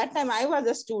me, and that time I was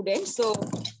a student. So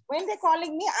when they're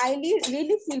calling me, I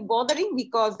really feel bothering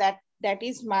because that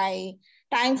is my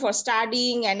time for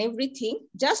studying and everything.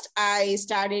 Just I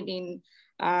started in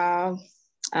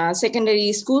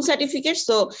secondary school certificate.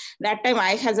 So that time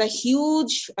I has a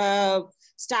huge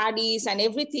studies and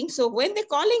everything. So when they're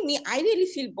calling me, I really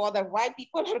feel bothered why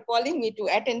people are calling me to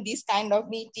attend this kind of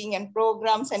meeting and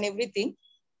programs and everything.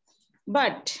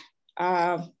 But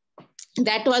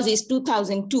that was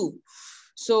 2002.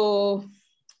 So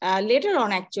later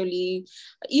on, actually,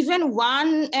 even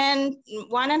one and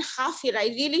a half year, I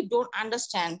really don't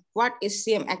understand what is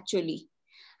SCM actually.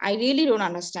 I really don't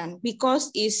understand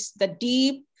because it's the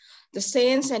deep, the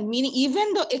sense and meaning,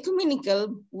 even the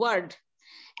ecumenical word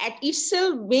at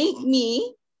itself make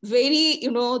me very,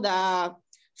 the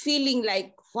feeling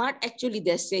like what actually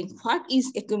they're saying, what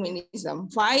is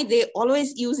ecumenism, why they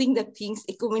always using the things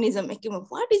ecumenism,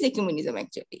 what is ecumenism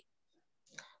actually?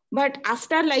 But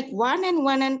after like one and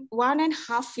a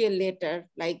half year later,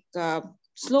 like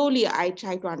slowly I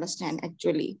try to understand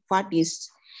actually what is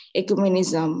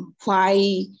ecumenism,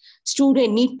 why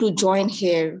students need to join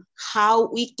here, how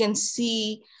we can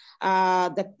see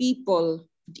the people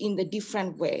in the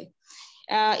different way.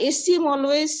 SCM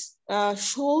always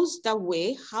shows the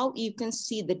way how you can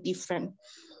see the different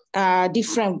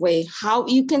way, how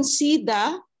you can see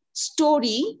the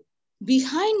story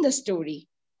behind the story.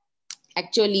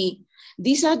 Actually,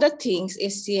 these are the things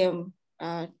SCM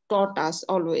taught us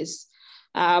always.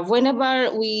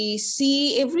 Whenever we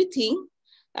see everything,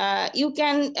 you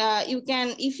can,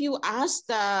 if you ask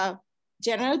the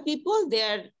general people,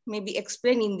 they're maybe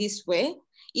explaining this way.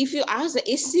 If you ask the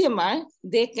SCMR,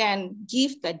 they can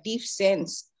give the deep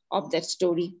sense of that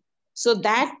story. So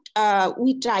that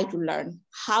we try to learn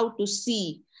how to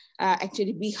see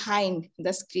actually behind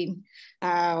the screen,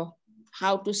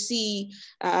 how to see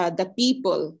the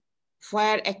people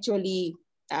where actually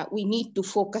we need to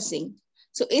focusing.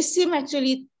 So SCM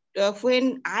actually,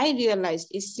 when I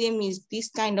realized SCM is this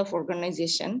kind of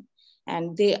organization,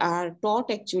 and they are taught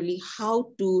actually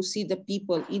how to see the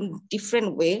people in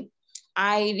different way,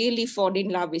 I really fall in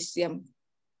love with SCM,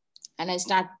 and I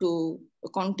start to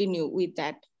continue with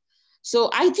that. So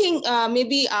I think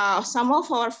maybe some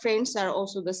of our friends are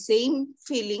also the same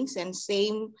feelings and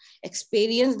same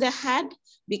experience they had,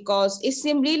 because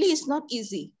SCM really is not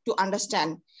easy to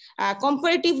understand.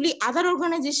 comparatively other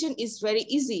organization is very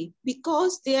easy,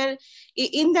 because there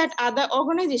in that other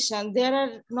organization there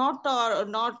are not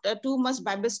too much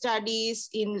Bible studies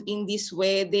in this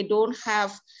way. They don't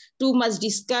have too much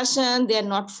discussion. They are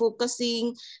not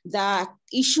focusing the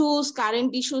issues,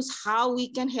 current issues, how we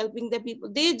can helping the people.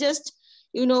 They just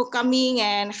coming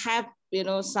and have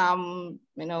some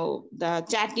the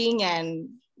chatting and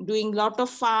doing lot of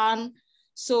fun.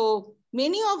 So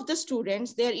many of the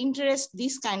students, their interest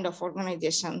this kind of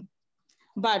organization.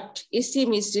 But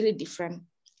SCM is really different.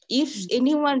 If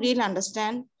anyone really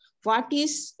understand what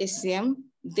is SCM,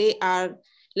 they are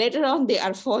later on they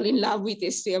are fall in love with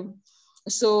SCM.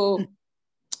 So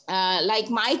like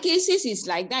my cases is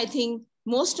like that. I think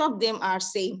most of them are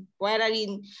same. Whereas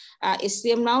in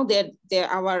SCM now, they're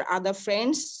our other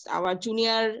friends, our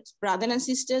junior brother and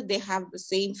sister, they have the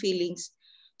same feelings.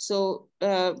 So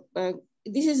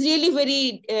this is really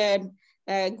very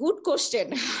good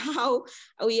question, how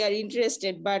we are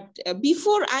interested. But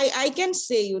before I can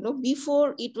say,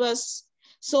 before it was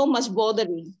so much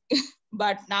bothering,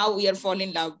 but now we are falling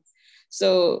in love.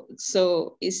 So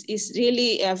it's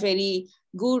really a very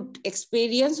good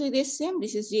experience with SCM.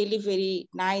 This is really very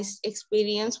nice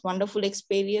experience, wonderful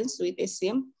experience with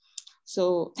SCM.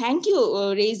 So thank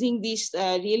you raising this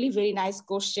really very nice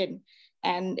question.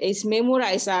 And it's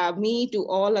memorized me to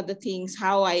all other things,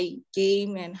 how I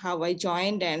came and how I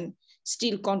joined and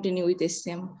still continue with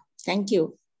SCM. Thank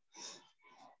you.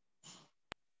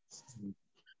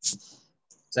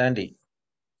 Sandy.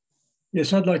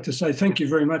 Yes, I'd like to say thank you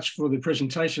very much for the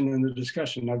presentation and the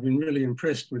discussion. I've been really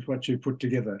impressed with what you put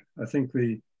together. I think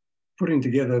the putting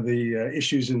together the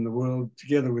issues in the world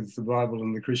together with the Bible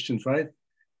and the Christian faith,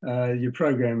 your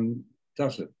program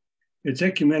does it. It's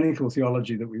ecumenical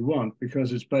theology that we want,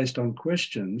 because it's based on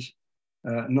questions,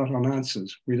 not on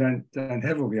answers. We don't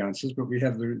have all the answers, but we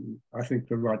have I think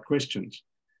the right questions.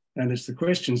 And it's the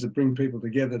questions that bring people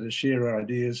together to share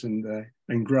ideas and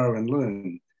grow and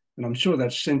learn. And I'm sure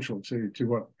that's central to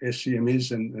what SCM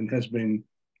is and has been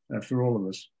for all of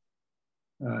us.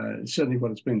 It's certainly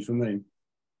what it's been for me.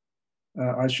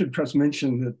 I should perhaps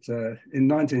mention that in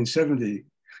 1970,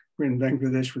 when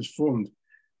Bangladesh was formed,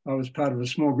 I was part of a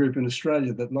small group in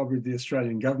Australia that lobbied the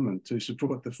Australian government to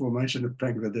support the formation of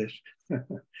Bangladesh.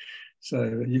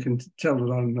 So you can tell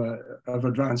that I'm of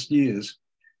advanced years.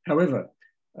 However,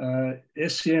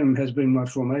 SCM has been my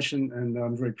formation, and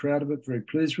I'm very proud of it, very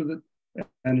pleased with it.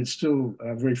 And it's still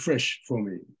very fresh for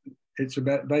me. It's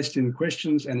based in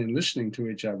questions and in listening to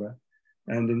each other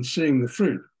and in seeing the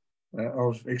fruit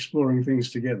of exploring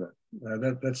things together.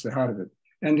 That's the heart of it.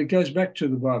 And it goes back to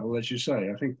the Bible, as you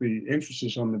say. I think the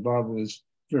emphasis on the Bible is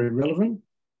very relevant.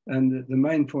 And the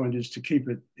main point is to keep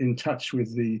it in touch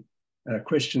with the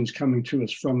questions coming to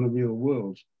us from the real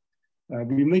world.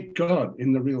 We meet God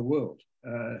in the real world.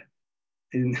 God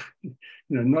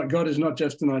is not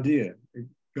just an idea.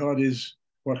 God is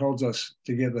what holds us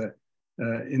together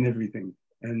in everything.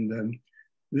 And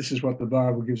this is what the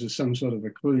Bible gives us, some sort of a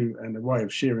clue and a way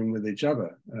of sharing with each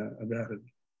other about it.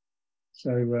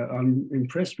 So I'm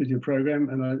impressed with your program.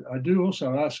 And I do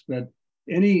also ask that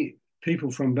any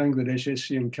people from Bangladesh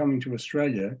SCM coming to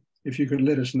Australia, if you could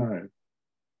let us know.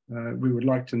 We would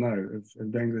like to know of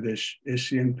Bangladesh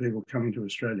SCM people coming to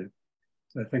Australia.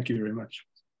 So thank you very much.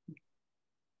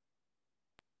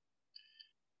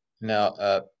 Now,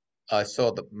 I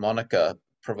saw that Monica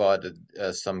provided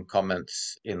some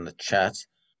comments in the chat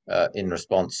in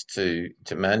response to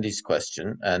Mandy's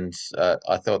question, and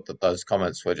I thought that those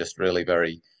comments were just really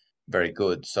very, very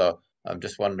good. So I'm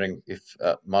just wondering if,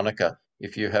 Monica,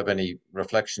 if you have any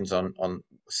reflections on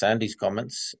Sandy's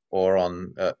comments or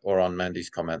on Mandy's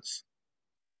comments.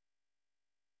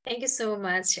 Thank you so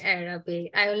much, Rabi.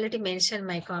 I already mentioned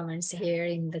my comments here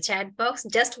in the chat box.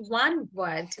 Just one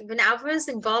word. When I was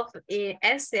involved in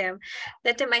SCM,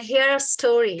 that time I hear a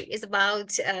story. It's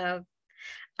about a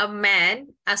man,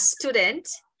 a student.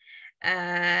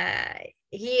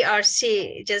 He or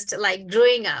she just like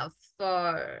growing up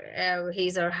for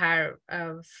his or her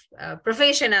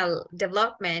professional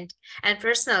development and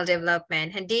personal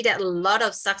development, and did a lot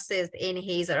of success in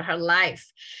his or her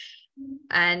life.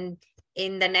 And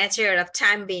in the nature of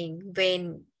time being,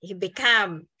 when he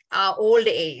became old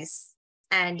age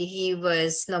and he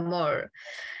was no more,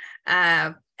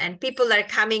 and people are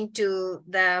coming to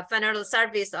the funeral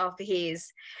service of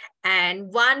his,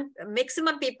 and one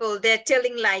maximum people, they're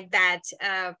telling like that,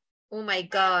 oh my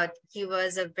God, he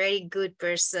was a very good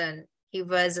person, he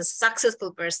was a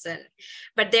successful person.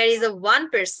 But there is a one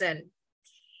person,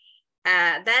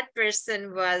 that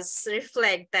person was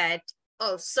reflect that,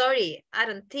 oh, sorry, I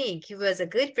don't think he was a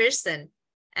good person.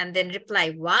 and then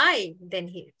reply, why? Then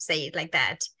he say it like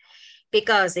that.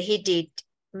 Because he did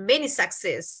many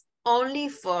success only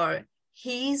for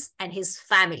his and his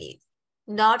family,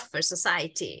 not for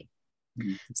society.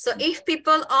 So if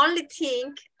people only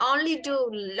think, only do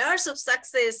lots of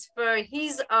success for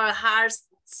his or her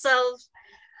self,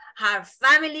 her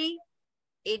family,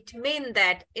 it means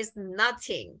that is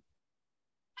nothing.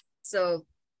 So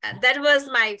that was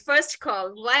my first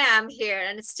call, why I'm here,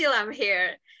 and still I'm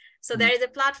here. So there is a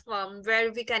platform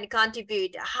where we can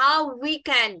contribute, how we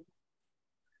can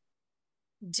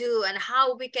do and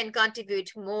how we can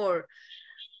contribute more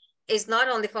is not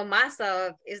only for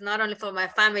myself, is not only for my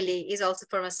family, is also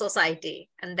for my society,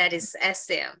 and that is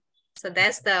SCM. So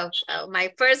that's the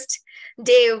my first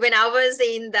day when I was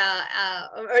in the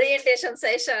orientation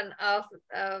session of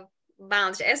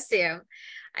Bangladesh SCM.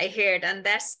 I heard, and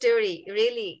that story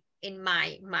really in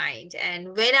my mind.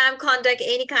 And when I'm conduct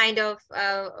any kind of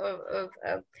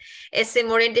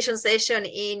SCM orientation session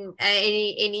in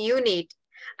any unit,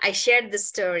 I shared the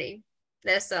story.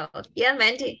 That's all. Yeah,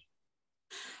 Mandy.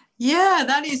 Yeah,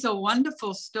 that is a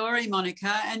wonderful story,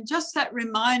 Monica. And just that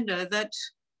reminder that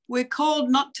we're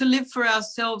called not to live for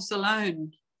ourselves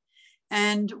alone.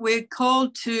 And we're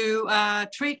called to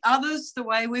treat others the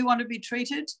way we want to be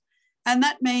treated. And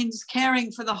that means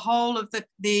caring for the whole of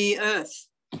the earth.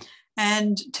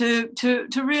 And to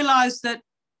realize that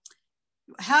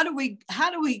how do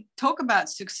we talk about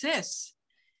success?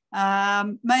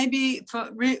 Maybe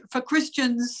for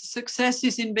Christians, success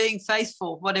is in being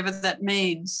faithful, whatever that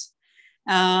means,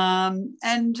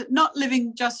 and not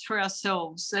living just for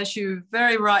ourselves, as you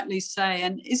very rightly say.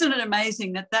 And isn't it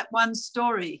amazing that that one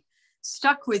story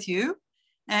stuck with you,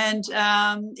 and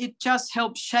it just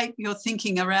helps shape your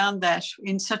thinking around that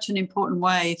in such an important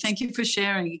way. Thank you for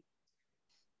sharing.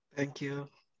 Thank you.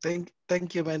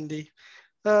 Thank you, Mandy.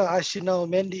 As you know,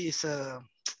 Mandy is a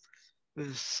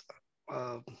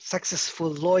successful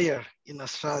lawyer in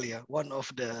Australia. One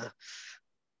of the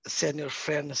senior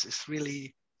friends is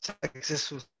really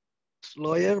successful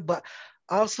lawyer, but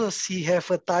also she have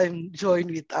a time join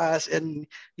with us, and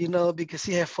because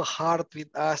she have a heart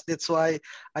with us. That's why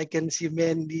I can see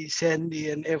Mandy, Sandy,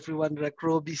 and everyone like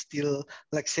Robbie still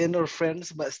like senior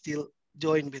friends, but still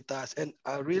join with us. And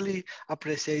I really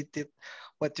appreciated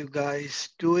what you guys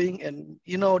doing, and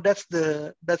that's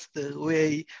the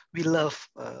way we love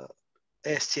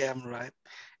SCM, right?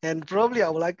 And probably I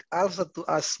would like also to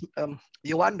ask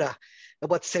Yolanda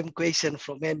about same question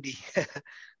from Mandy.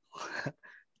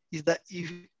 Is that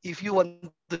if you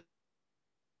want to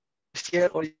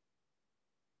share or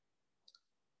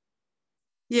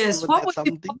yes, what was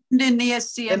important in the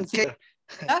SCM thing?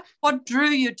 What drew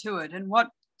you to it, and what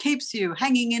keeps you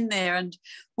hanging in there and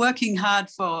working hard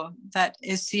for that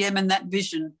SCM and that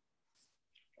vision?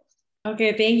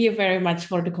 Okay, thank you very much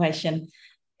for the question.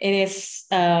 It is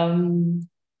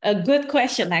a good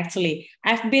question, actually.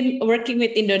 I've been working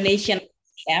with Indonesian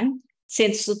SCM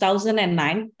since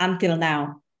 2009 until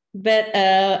now. But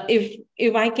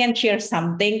if I can share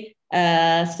something,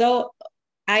 so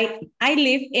I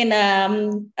live in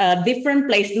a different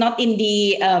place, not in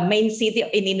the main city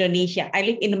in Indonesia. I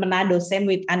live in Manado, same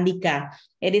with Andika.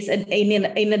 It is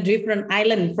in a different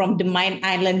island from the main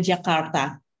island,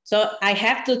 Jakarta. So I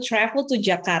have to travel to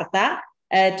Jakarta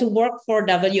to work for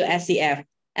WSCF.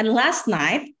 And last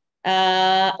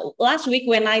week,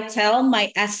 when I tell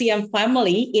my SCM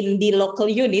family in the local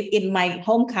unit in my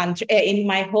home country, in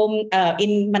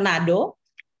Manado,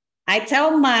 I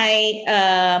tell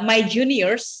my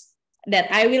juniors that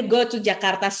I will go to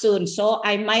Jakarta soon, so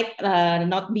I might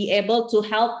not be able to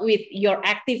help with your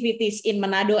activities in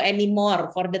Manado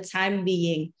anymore for the time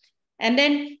being. And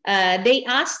then they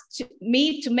asked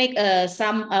me to make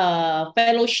some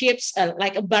fellowships,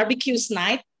 like a barbecues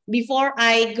night before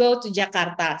I go to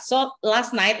Jakarta. So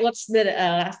last night, what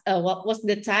was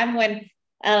the time when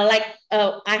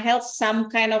I held some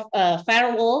kind of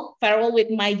farewell with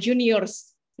my juniors.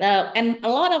 And a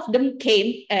lot of them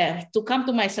came to come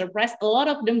to my surprise. A lot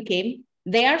of them came.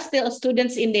 They are still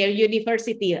students in their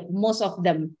university, most of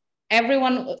them.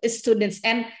 Everyone is students.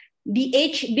 And the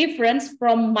age difference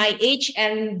from my age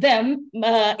and them,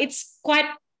 it's quite,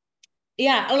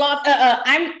 a lot.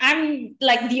 I'm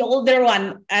like the older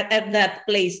one at that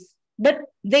place. But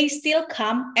they still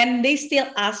come and they still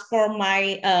ask for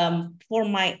my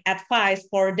advice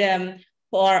for them.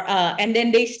 And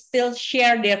then they still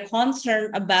share their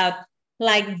concern about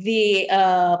like the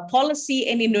policy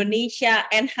in Indonesia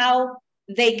and how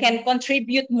they can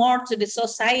contribute more to the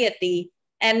society.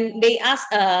 And they ask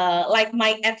like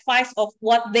my advice of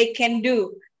what they can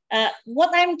do.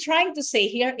 What I'm trying to say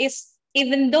here is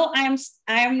even though I'm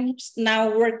now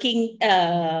working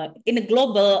in a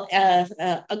global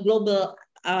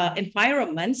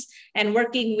environments and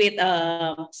working with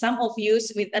some of you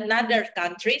with another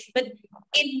countries, but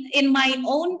in my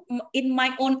own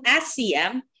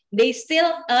SCM, they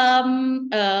still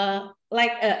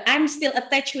I'm still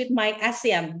attached with my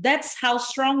SCM. That's how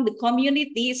strong the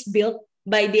community is built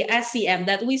by the SCM,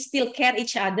 that we still care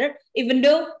each other, even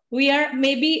though we are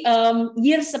maybe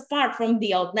years apart from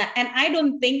the outlet. And I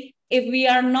don't think if we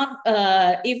are not,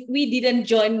 if we didn't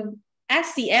join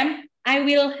SCM, I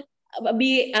will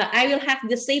have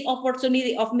the same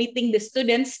opportunity of meeting the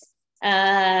students,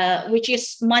 which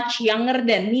is much younger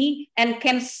than me, and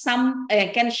can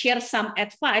share some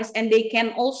advice, and they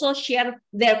can also share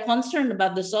their concern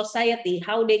about the society,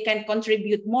 how they can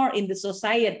contribute more in the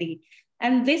society.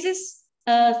 And this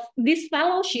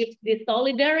fellowship, this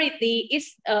solidarity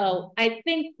is, I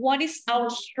think, what is our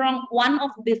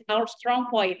our strong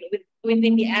point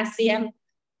within the SCM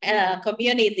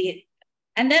community.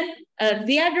 And then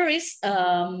the other is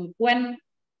when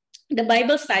the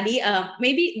Bible study,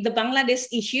 maybe the Bangladesh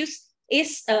issues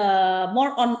is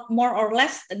more or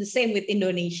less the same with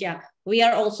Indonesia. We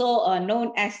are also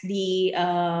known as the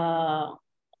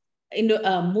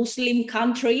Muslim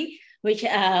country, which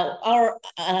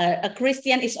a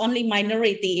Christian is only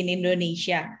minority in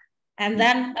Indonesia. And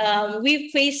then we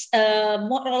face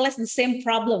more or less the same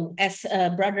problem as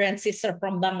brother and sister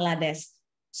from Bangladesh.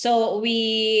 So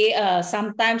we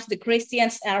sometimes the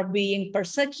Christians are being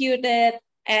persecuted,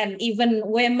 and even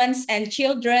women's and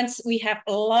children's. We have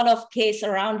a lot of case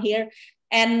around here.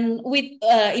 And with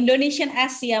Indonesian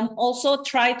SCM also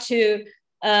try to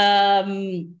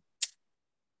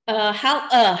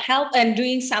help and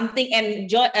doing something, and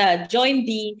join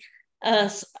the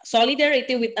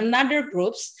solidarity with another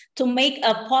groups to make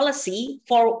a policy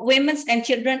for women and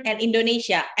children in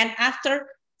Indonesia. And after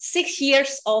 6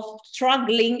 years of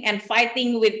struggling and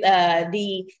fighting with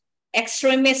the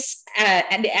extremists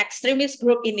and the extremist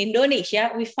group in Indonesia,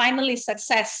 we finally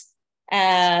success.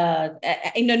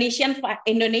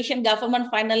 Indonesian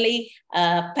government finally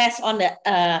passed on the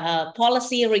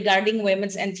policy regarding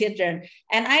women and children.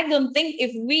 And I don't think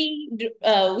if we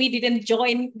didn't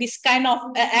join this kind of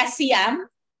SCM,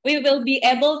 we will be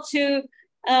able to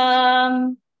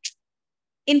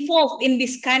involve in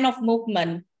this kind of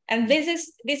movement. And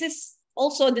this is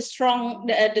also the strong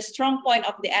point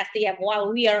of the SCM.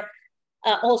 While we are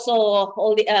also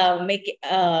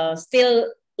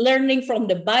still learning from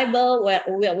the Bible,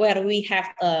 where we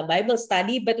have a Bible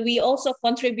study, but we also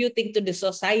contributing to the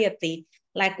society,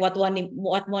 like what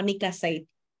Monica said.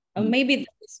 Maybe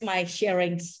that's my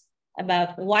sharings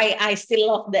about why I still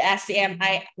love the SCM.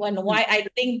 Why I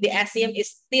think the SCM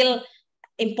is still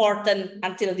important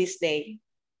until this day.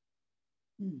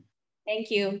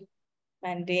 Thank you,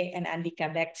 Mande and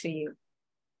Andika. Back to you.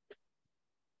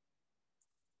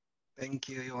 Thank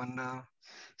you, Yolanda.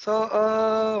 So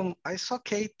I saw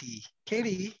Katie.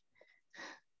 Katie?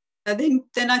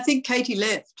 Then I think Katie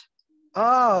left.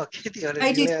 Oh, Katie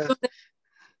already left.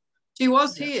 She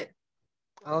was here.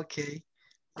 Okay.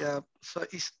 Yeah. So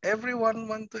is everyone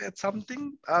want to add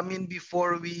something? I mean,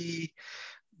 before we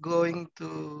going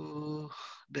to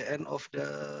the end of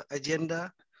the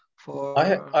agenda for...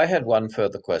 I had one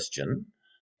further question,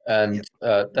 and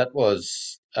that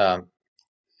was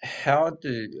how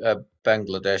do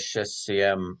Bangladesh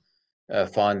SCM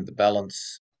find the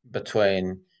balance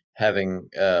between having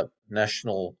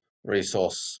national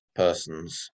resource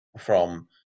persons from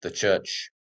the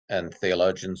church and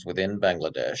theologians within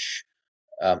Bangladesh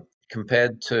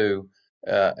compared to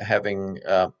having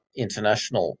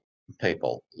international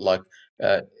people? Like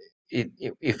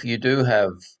if you do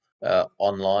have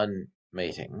online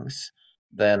meetings,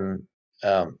 then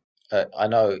I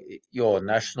know your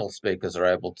national speakers are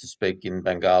able to speak in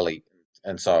Bengali,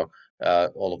 and so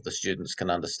all of the students can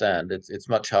understand. It's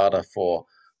much harder for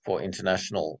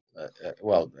international.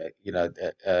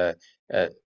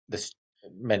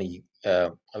 Many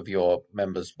of your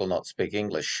members will not speak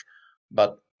English,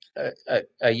 but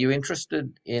are you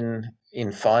interested in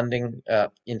finding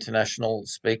international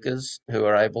speakers who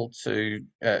are able to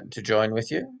join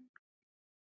with you?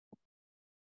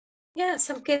 Yeah,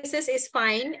 some cases is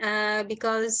fine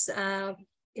because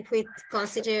if we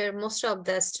consider most of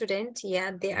the students,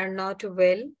 yeah, they are not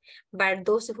well, but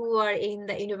those who are in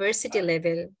the university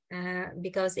level,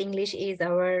 because English is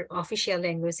our official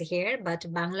language here, but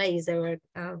Bangla is our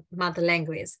mother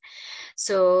language.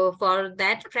 So for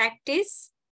that practice,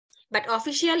 But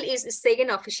official is the second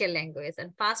official language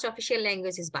and first official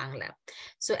language is Bangla.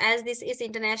 So as this is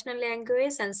international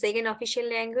language and second official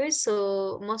language,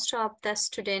 so most of the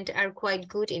students are quite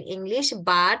good in English,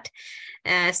 but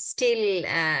still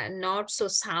not so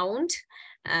sound.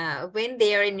 When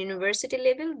they are in university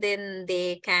level, then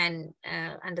they can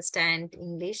understand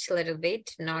English a little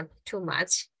bit, not too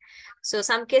much. So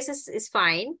some cases is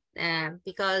fine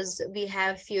because we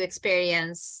have few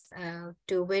experience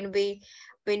to when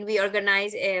we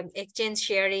organize exchange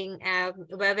sharing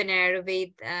webinar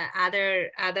with other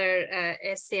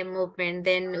SCM movement,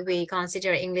 then we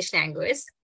consider English language.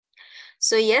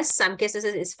 So yes, some cases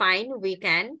is fine, we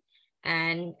can.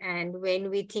 And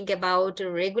when we think about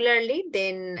regularly,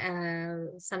 then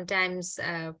sometimes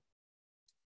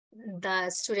the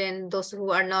student, those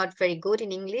who are not very good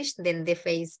in English, then they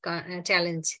face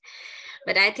challenge.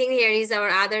 But I think here is our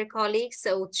other colleagues,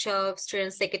 so Utsav,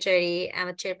 student secretary, I'm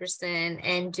a chairperson,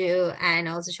 Andrew, and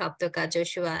also Shaptoka,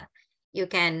 Joshua. You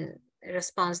can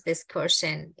respond to this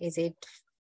question. Is it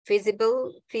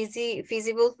feasible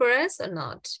for us or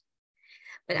not?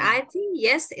 But I think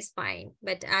yes, it's fine.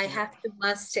 But I have to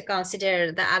must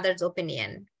consider the other's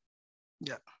opinion.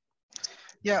 Yeah.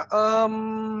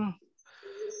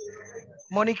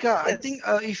 Monica, I think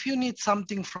if you need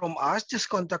something from us, just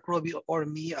contact Robbie or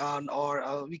me,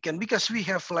 or we can, because we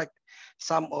have like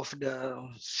some of the,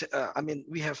 I mean,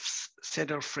 we have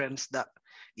several friends that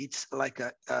it's like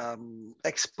a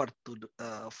expert to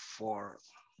for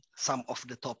some of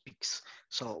the topics,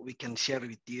 so we can share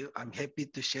with you. I'm happy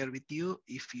to share with you.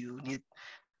 If you need,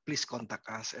 please contact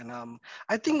us. And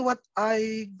I think what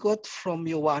I got from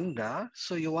Yowanda,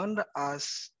 so Yowanda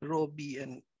asked Robbie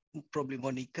and probably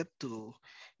Monica to,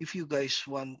 if you guys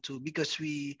want to, because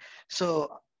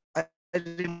so I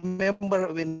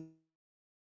remember when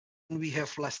we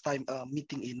have last time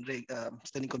meeting in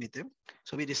standing committee,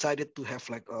 so we decided to have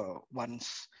like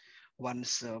once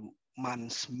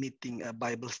month's meeting, a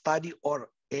Bible study or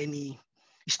any,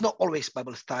 it's not always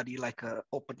Bible study, like a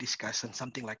open discussion,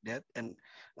 something like that. And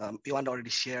Yowanda already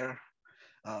share,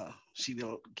 she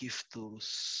will give to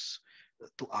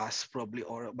us probably,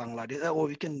 or Bangladesh, or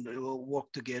we can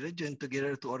work together, join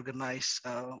together to organize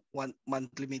one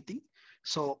monthly meeting.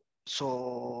 So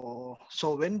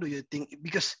when do you think,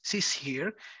 because she's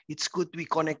here, it's good we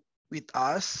connect with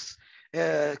us,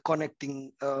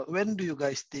 connecting, when do you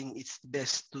guys think it's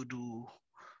best to do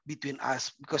between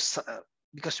us,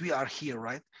 because we are here,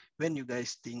 right? When you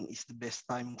guys think it's the best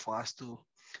time for us to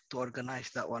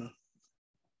organize that one?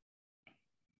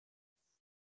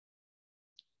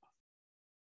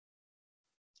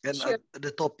 And Sure.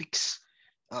 the topics,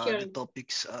 Sure.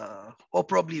 or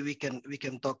probably we can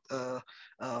talk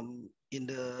in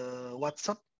the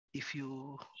WhatsApp. If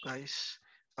you guys,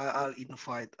 I'll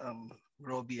invite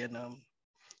Robbie and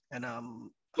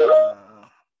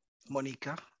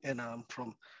Monica, and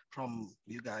from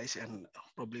you guys, and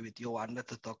probably with Yowanda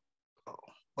to talk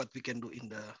what we can do in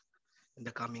the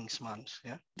coming months.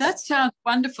 Yeah, that sounds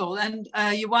wonderful. And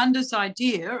Yowanda's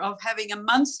idea of having a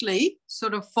monthly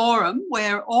sort of forum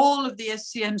where all of the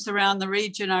SCMs around the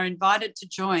region are invited to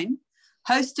join,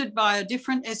 hosted by a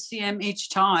different SCM each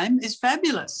time, is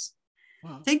fabulous.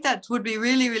 I think that would be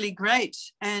really, really great.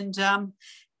 And,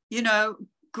 you know,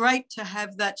 great to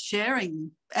have that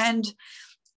sharing. And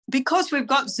because we've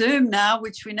got Zoom now,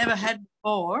 which we never had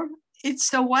before,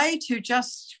 it's a way to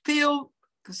just feel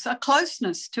a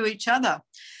closeness to each other.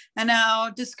 And our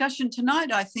discussion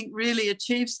tonight, I think, really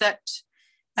achieves that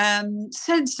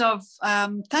sense of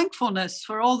thankfulness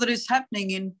for all that is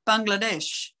happening in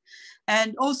Bangladesh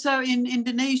and also in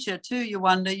Indonesia too,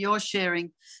 Yowanda, you're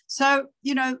sharing. So,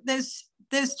 you know, there's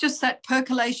just that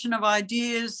percolation of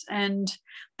ideas, and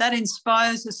that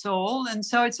inspires us all. And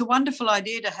so it's a wonderful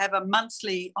idea to have a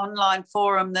monthly online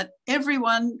forum that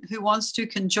everyone who wants to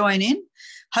can join in,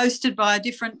 hosted by a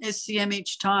different SCM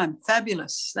each time.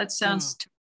 Fabulous. That sounds...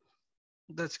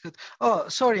 That's good. Oh,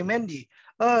 sorry, Mandy.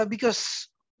 Because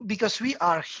we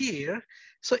are here,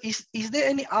 so is there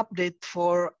any update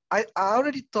for, I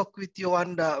already talked with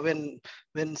Yowanda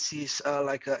when she's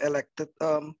elected.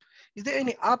 Is there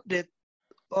any update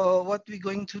what we're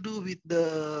going to do with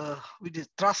the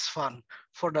trust fund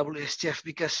for WSGF?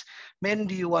 Because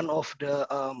Mandy, one of the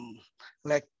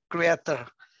creator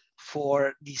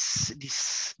for this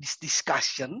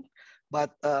discussion,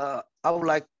 but I would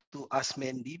like to ask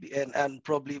Mandy, and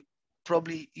probably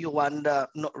Yowanda,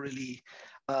 not really,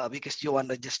 because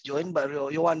Yowanda just joined, but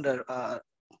Yowanda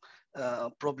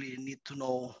probably need to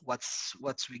know what's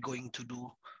we going to do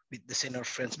with the senior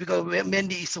friends, because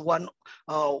Mandy is one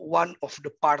of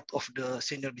the part of the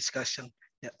senior discussion.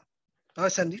 Yeah.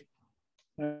 Sandy.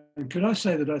 Could I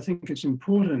say that I think it's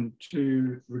important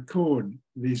to record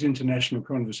these international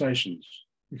conversations,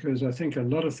 because I think a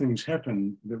lot of things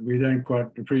happen that we don't quite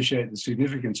appreciate the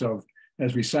significance of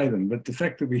as we say them. But the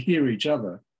fact that we hear each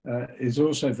other is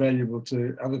also valuable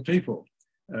to other people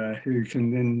who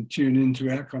can then tune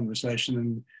into our conversation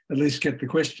and at least get the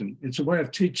question. It's a way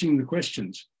of teaching the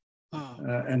questions.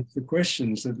 And the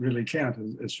questions that really count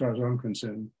as far as I'm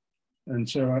concerned. And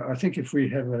so I think if we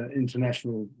have an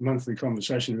international monthly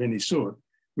conversation of any sort,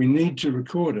 we need to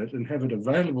record it and have it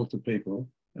available to people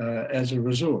as a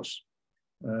resource.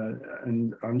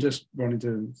 And I'm just wanting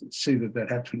to see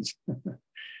that happens,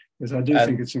 because I do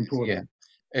think it's important.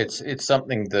 Yeah, it's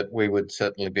something that we would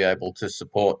certainly be able to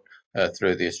support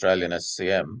through the Australian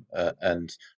SCM,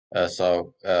 and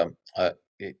so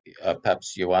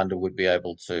perhaps Yolanda would be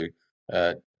able to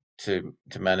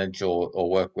manage or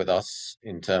work with us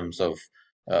in terms of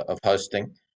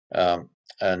hosting,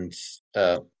 and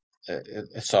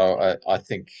so I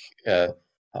think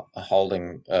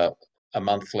holding a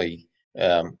monthly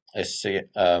Asia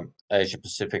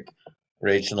Pacific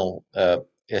regional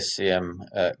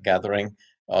SCM gathering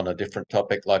on a different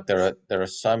topic, like there are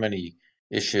so many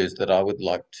issues that I would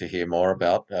like to hear more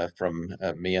about from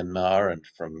Myanmar and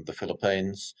from the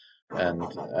Philippines and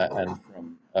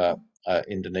from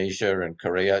Indonesia and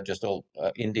Korea, just all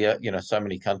India, so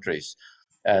many countries,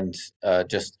 and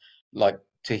just like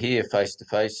to hear face to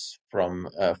face from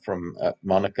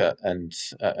Monica and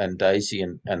Daisy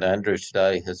and Andrew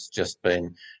today has just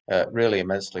been really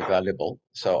immensely valuable.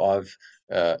 So I've,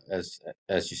 as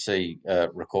you see,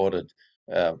 recorded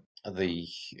the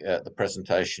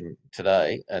presentation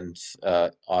today, and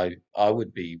I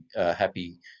would be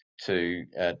happy to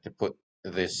put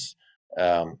this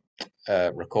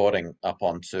recording up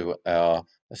onto our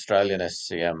Australian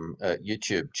SCM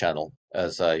YouTube channel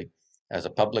as a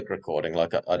public recording.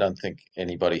 Like I don't think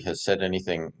anybody has said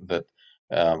anything that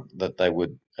that they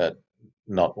would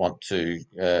not want to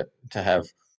have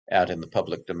out in the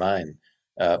public domain.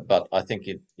 But I think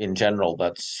in general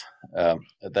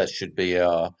that should be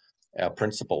our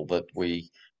principle, that we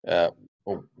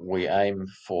aim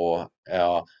for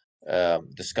our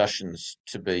discussions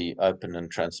to be open and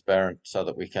transparent, so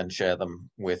that we can share them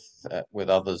with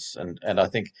others. And I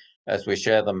think as we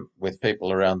share them with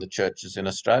people around the churches in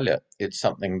Australia, it's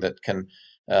something that can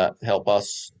help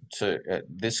us to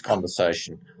this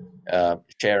conversation,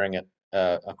 sharing it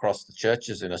across the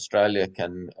churches in Australia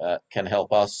can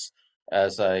help us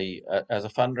as a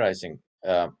fundraising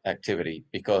activity,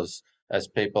 because as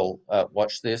people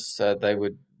watch this, they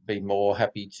would be more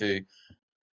happy to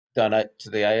donate to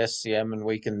the ASCM, and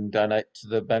we can donate to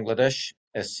the Bangladesh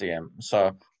SCM.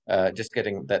 So just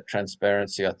getting that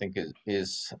transparency, I think,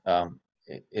 is a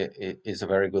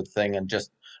very good thing, and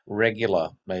just regular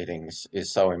meetings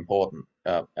is so important.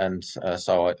 And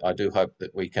so I do hope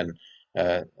that we can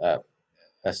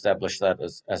establish that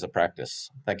as a practice.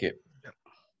 Thank you.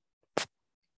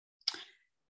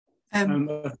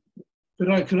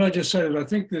 Could I just say that I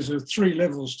think there's 3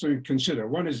 levels to consider.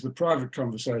 One is the private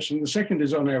conversation. The second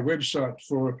is on our website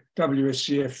for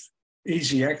WSCF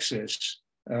easy access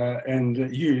and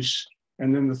use.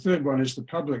 And then the third one is the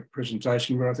public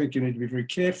presentation, where I think you need to be very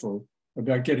careful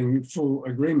about getting full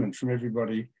agreement from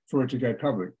everybody for it to go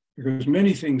public, because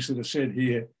many things that are said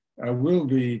here will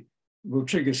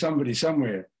trigger somebody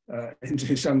somewhere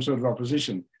into some sort of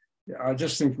opposition. I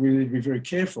just think we need to be very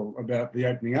careful about the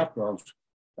opening up of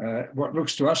what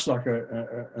looks to us like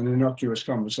an innocuous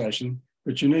conversation,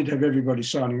 but you need to have everybody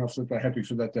signing off that they're happy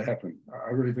for that to happen. I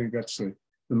really think that's the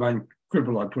main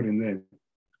quibble I put in there.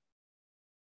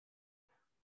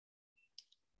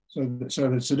 So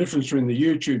that's the difference between the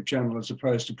YouTube channel as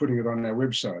opposed to putting it on our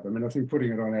website. I mean, I think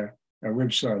putting it on our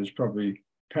website is probably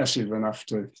passive enough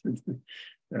to,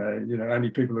 only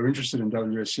people who are interested in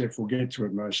WSCF will get to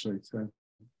it mostly. So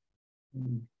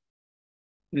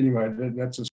anyway,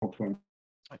 that's a small point.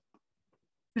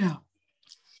 Yeah.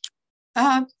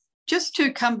 Just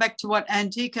to come back to what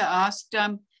Antika asked,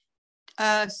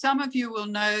 some of you will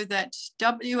know that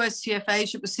WSCF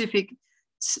Asia Pacific,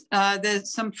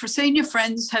 there's some senior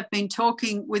friends have been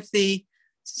talking with the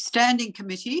standing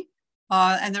committee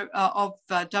of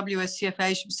WSCF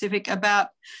Asia Pacific about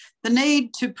the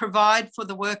need to provide for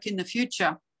the work in the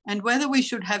future, and whether we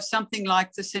should have something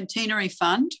like the Centenary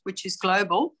Fund, which is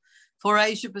global, for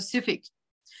Asia Pacific.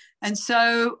 And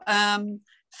so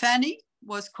Fanny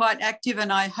was quite active,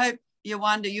 and I hope,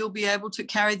 Yolanda, you'll be able to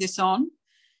carry this on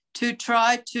to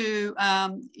try to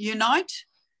unite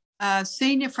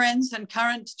senior friends and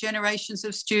current generations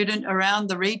of students around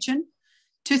the region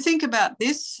to think about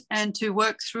this and to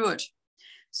work through it.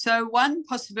 So one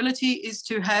possibility is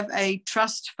to have a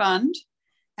trust fund.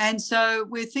 And so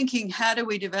we're thinking, how do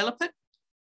we develop it?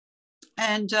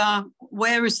 And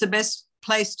where is the best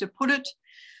place to put it?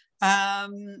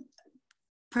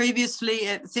 Previously,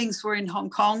 things were in Hong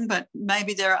Kong, but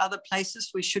maybe there are other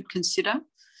places we should consider,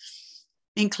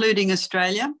 including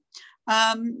Australia.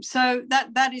 So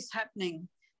that is happening.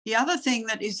 The other thing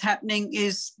that is happening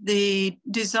is the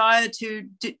desire to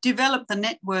develop the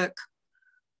network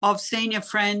of senior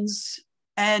friends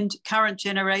and current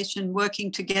generation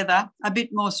working together a bit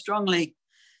more strongly.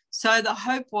 So the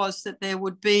hope was that there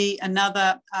would be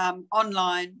another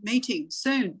online meeting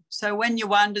soon. So when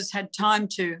Yowanda's had time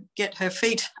to get her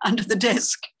feet under the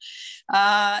desk,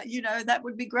 you know, that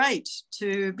would be great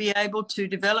to be able to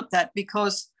develop that,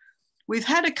 because we've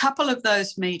had a couple of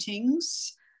those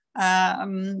meetings.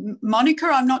 Monica,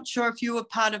 I'm not sure if you were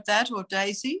part of that, or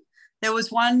Daisy. There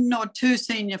was 1 or 2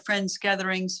 senior friends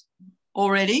gatherings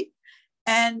already.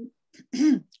 And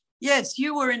yes,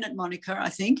 you were in it, Monica, I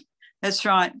think. That's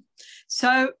right.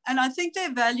 So, and I think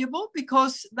they're valuable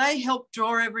because they help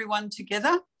draw everyone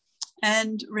together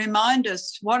and remind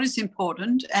us what is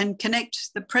important and connect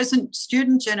the present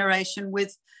student generation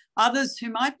with others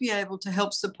who might be able to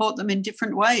help support them in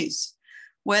different ways,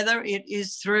 whether it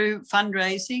is through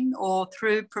fundraising or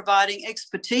through providing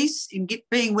expertise in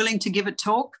being willing to give a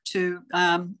talk to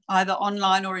either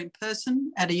online or in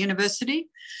person at a university.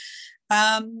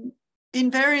 In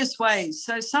various ways.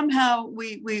 So somehow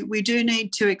we do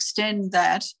need to extend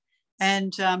that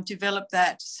and develop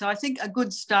that. So I think a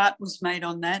good start was made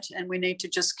on that, and we need to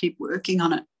just keep working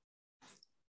on it.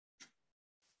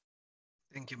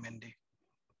 Thank you, Mandy.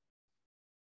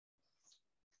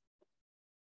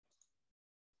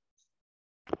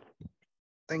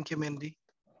 Thank you, Mandy.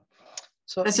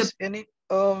 So is any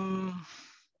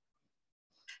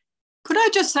Could I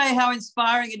just say how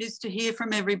inspiring it is to hear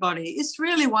from everybody? It's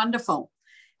really wonderful.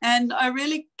 And I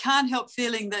really can't help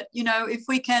feeling that, you know, if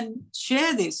we can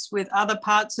share this with other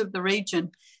parts of the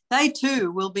region, they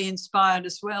too will be inspired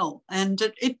as well. And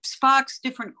it sparks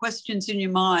different questions in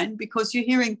your mind because you're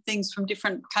hearing things from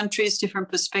different countries, different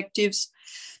perspectives.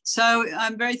 So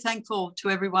I'm very thankful to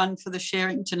everyone for the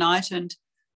sharing tonight, and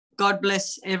God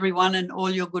bless everyone and all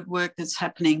your good work that's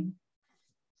happening.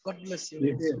 God bless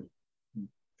you. Yeah.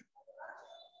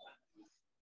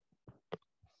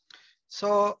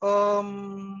 So,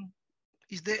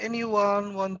 is there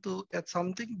anyone want to add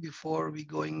something before we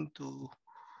going to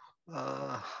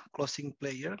closing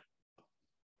prayer?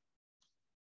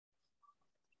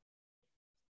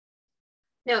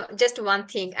 No, just one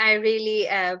thing. I really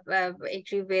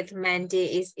agree with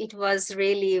Mandy. It was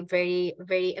really very,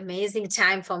 very amazing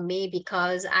time for me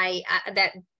because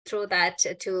through that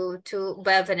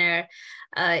webinar,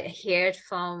 heard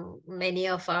from many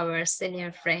of our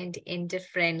senior friends in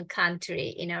different country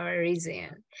in our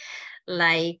region.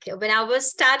 Like when I was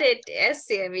started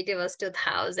SCM, it was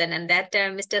 2000, and that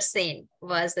time Mr. Sen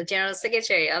was the General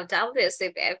Secretary of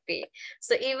WSFP.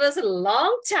 So it was a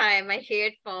long time I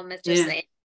heard from Mr. Sen.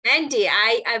 Mandy,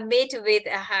 I met with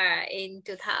her in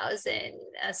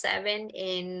 2007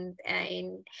 in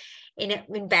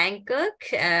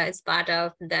Bangkok as part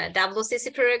of the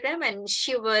WCC program, and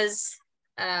she was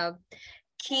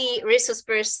key resource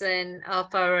person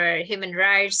of our human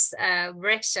rights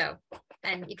workshop,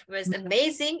 and it was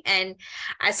amazing. And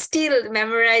I still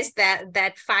memorized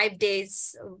that 5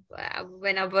 days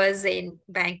when I was in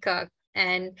Bangkok.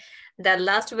 And the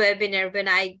last webinar, when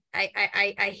I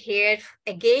heard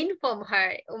again from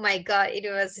her, oh my God, it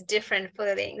was different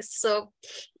feelings. So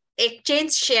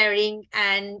exchange sharing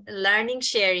and learning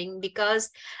sharing, because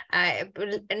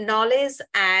knowledge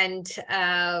and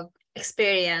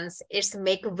experience is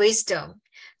make wisdom.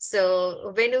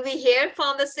 So when we hear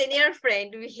from the senior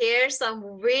friend, we hear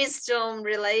some wisdom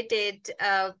related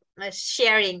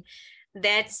sharing.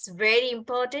 That's very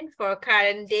important for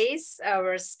current days,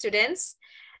 our students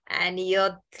and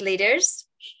youth leaders.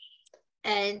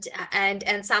 And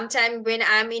sometimes when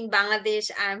I'm in Bangladesh,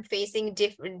 I'm facing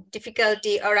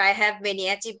difficulty, or I have many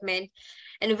achievements.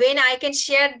 And when I can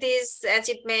share this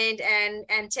achievement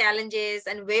and challenges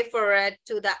and way forward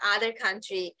to the other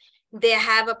country, they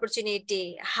have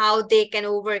opportunity how they can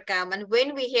overcome. And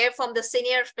when we hear from the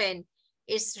senior friend,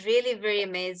 it's really very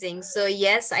amazing. So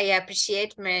yes, I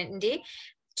appreciate Mandy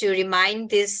to remind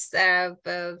this to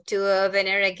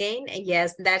webinar again.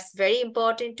 Yes, that's very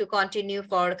important to continue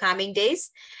for coming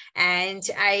days. And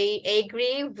I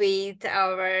agree with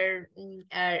our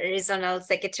regional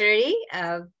secretary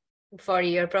for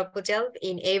your proposal.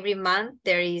 In every month,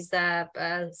 there is a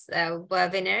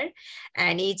webinar,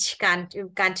 and each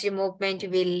country movement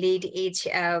will lead each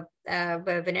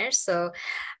webinar. So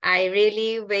I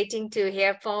really waiting to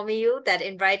hear from you that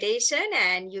invitation,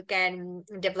 and you can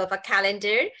develop a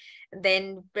calendar.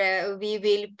 Then we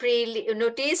will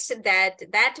pre-notice that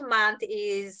that month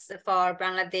is for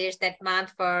Bangladesh, that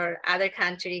month for other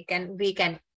country, we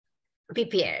can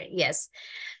prepare. Yes.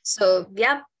 So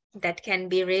yeah, that can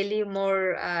be really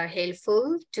more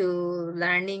helpful to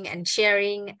learning and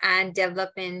sharing and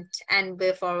development and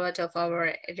way forward of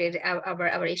our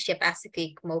Asia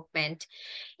Pacific movement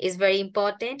is very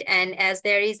important. And as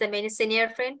there is a many senior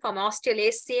friend from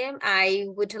Australia SCM, I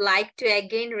would like to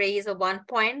again raise one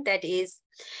point, that is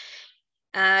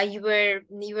you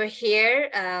were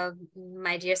here,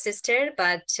 my dear sister,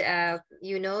 but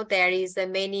you know, there is a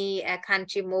many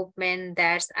country movement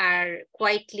that are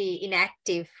quietly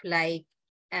inactive, like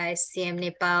SCM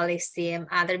Nepal, SCM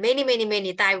other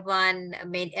many Taiwan,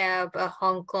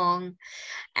 Hong Kong,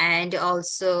 and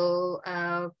also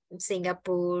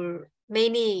Singapore.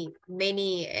 Many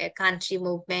country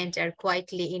movement are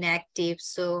quietly inactive,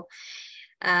 so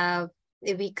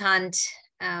we can't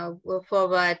go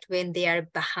forward when they are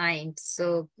behind.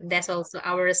 So that's also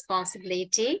our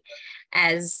responsibility,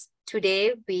 as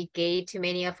today we get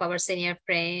many of our senior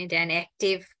friend and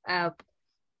active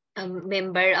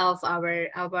member of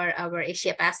our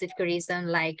Asia Pacific region,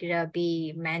 like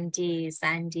Rabi, Mandy,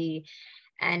 Sandy,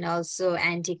 and also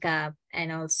Antika,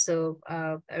 and also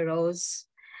Rose,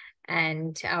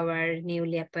 and our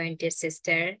newly appointed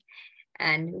sister.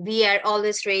 And we are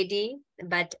always ready,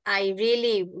 but I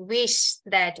really wish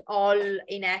that all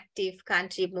inactive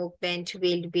country movement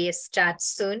will be start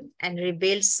soon and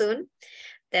rebuild soon.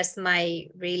 That's my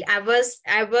real. I was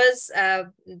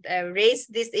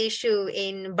raised this issue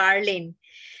in Berlin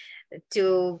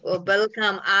to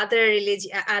welcome other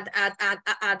religion,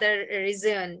 other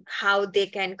reason, how they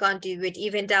can contribute,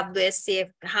 even WSCF,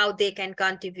 how they can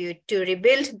contribute to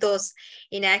rebuild those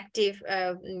inactive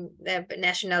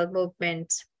national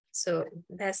movements. So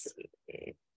that's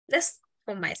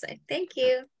from my side. Thank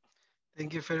you.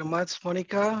 Thank you very much,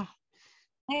 Monica.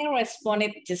 I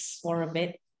responded just for a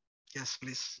bit. Yes,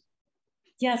 please.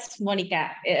 Yes,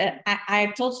 Monica,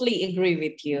 I totally agree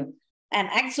with you. And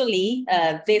actually,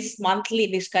 this monthly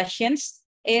discussions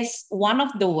is one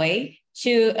of the way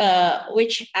to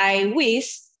which I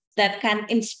wish that can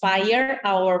inspire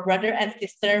our brother and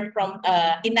sister from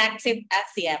inactive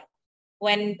ASEAN.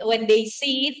 When they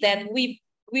see that we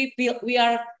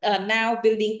are now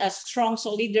building a strong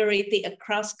solidarity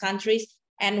across countries,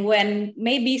 and when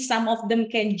maybe some of them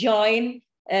can join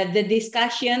the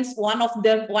discussions, one of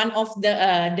the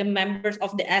members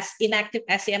of the inactive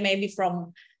ASEAN, maybe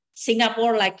from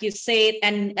Singapore, like you said,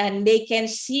 and they can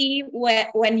see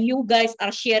when you guys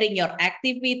are sharing your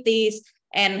activities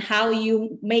and how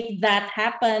you make that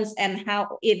happen, and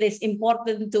how it is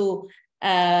important to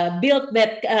build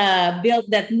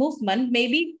that movement.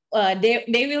 Maybe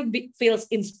they will feel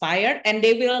inspired, and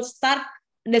they will start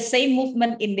the same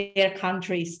movement in their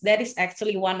countries. That is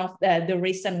actually one of the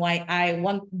reason why I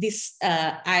want this.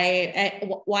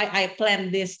 Why I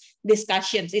plan this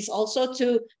discussions is also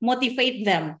to motivate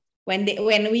them when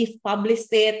we publish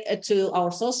it to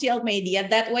our social media.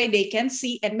 That way they can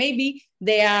see, and maybe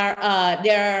they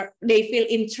feel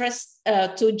interest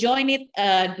to join it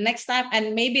next time,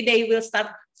 and maybe they will start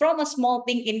from a small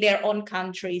thing in their own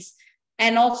countries.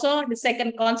 And also the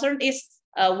second concern is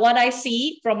what I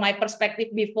see from my perspective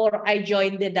before I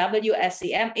joined the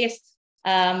WSCM is,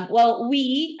 well,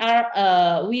 we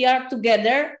are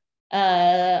together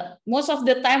most of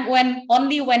the time when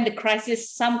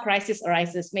some crisis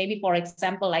arises, maybe for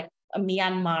example like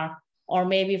Myanmar, or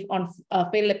maybe on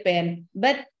Philippines.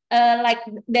 But like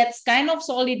that's kind of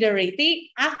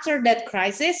solidarity after that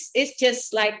crisis is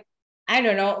just like, I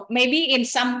don't know, maybe in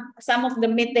some of the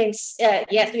meetings,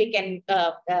 yes, we can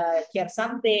share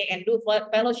something and do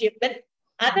fellowship. But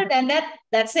other than that,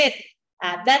 that's it.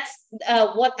 That's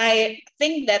what I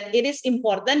think that it is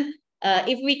important.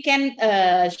 If we can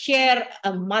share,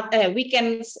 we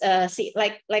can see,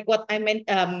 like what I meant,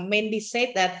 mainly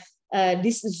said, that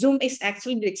this Zoom is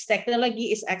actually, this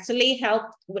technology is actually help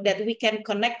that we can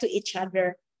connect to each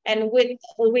other. And with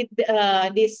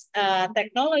this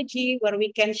technology where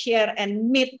we can share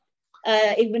and meet,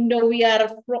 even though we are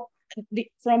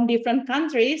from different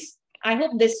countries, I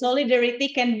hope the solidarity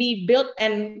can be built,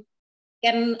 and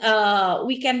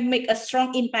we can make a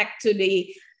strong impact to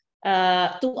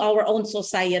our own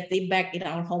society back in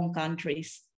our home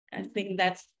countries. I think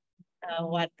that's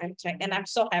what I'm trying, and I'm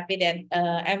so happy that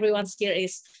everyone's here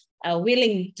is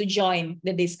willing to join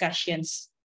the discussions.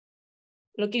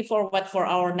 Looking forward for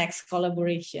our next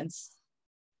collaborations.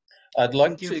 I'd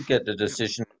like to get a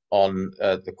decision on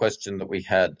the question that we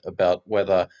had about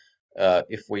whether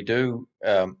if we do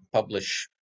publish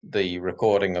the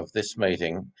recording of this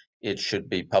meeting, it should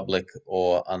be public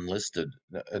or unlisted.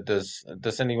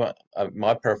 Does anyone?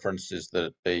 My preference is that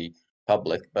it be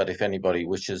public, but if anybody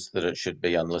wishes that it should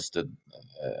be unlisted,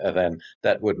 then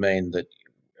that would mean that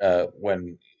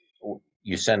when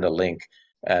you send a link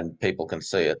and people can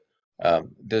see it.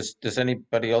 Does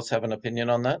anybody else have an opinion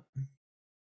on that?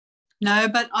 No,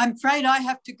 but I'm afraid I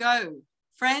have to go.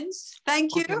 Friends,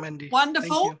 thank you. Okay, Mandy.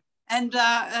 Wonderful. Thank you. And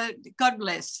God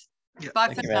bless. Yeah. Bye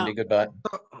Thank for you, now. Mandy. Goodbye.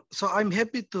 So I'm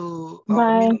happy to, Bye.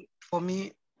 I mean, for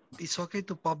me, it's okay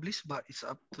to publish, but it's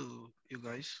up to you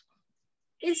guys.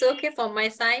 It's okay for my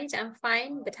side. I'm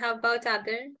fine. But how about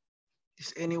other?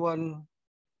 Is anyone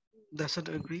doesn't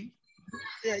agree?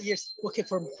 Yeah, yes, okay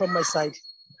from my side.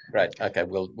 Great. Okay,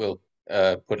 we'll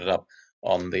put it up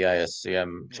on the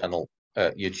ASCM channel,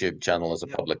 YouTube channel as a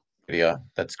public video.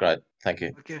 That's great. Thank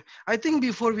you. Okay. I think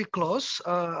before we close,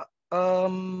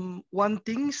 one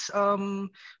things.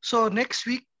 So next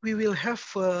week we will have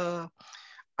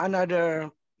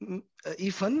another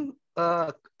event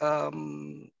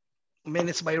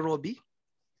managed by Robbie.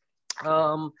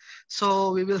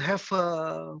 So we will have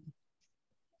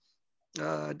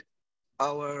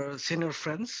our senior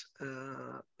friends.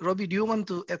 Robbie, do you want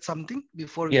to add something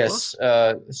before we close?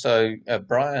 Yes. So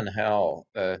Brian Howe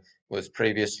was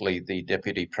previously the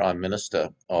Deputy Prime Minister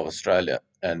of Australia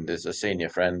and is a senior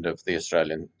friend of the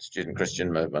Australian Student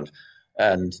Christian Movement.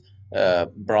 And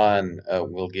Brian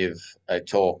will give a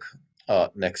talk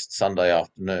next Sunday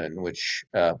afternoon, which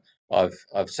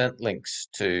I've sent links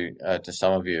to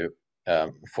some of you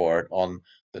for it on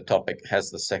the topic,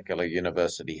 has the secular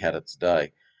university had its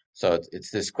day? So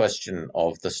it's this question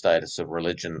of the status of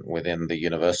religion within the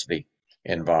university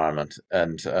environment.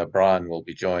 And Brian will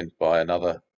be joined by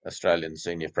another Australian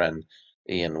senior friend,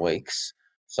 Ian Weeks.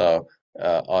 So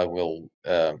I will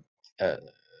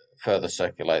further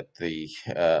circulate the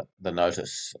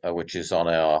notice, which is on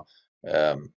our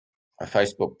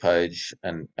Facebook page,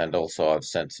 and also I've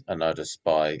sent a notice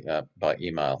by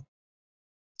email.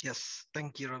 Yes,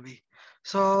 thank you, Robbie.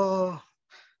 So,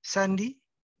 Sandy,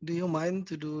 do you mind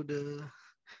to do the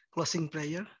closing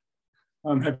prayer?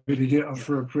 I'm happy to get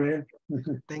offer a prayer.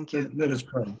 Thank you. Let us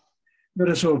pray. Let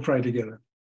us all pray together.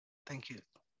 Thank you.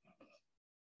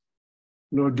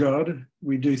 Lord God,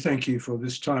 we do thank you for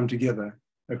this time together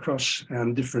across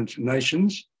our different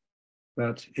nations,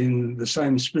 but in the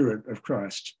same spirit of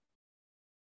Christ.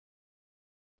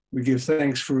 We give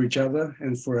thanks for each other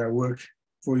and for our work,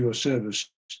 for your service.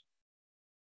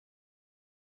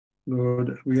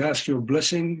 Lord, we ask your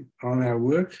blessing on our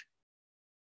work,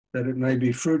 that it may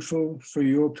be fruitful for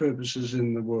your purposes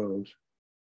in the world,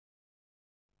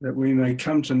 that we may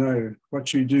come to know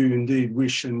what you do indeed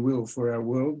wish and will for our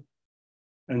world,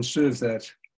 and serve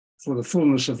that for the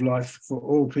fullness of life for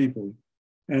all people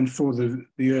and for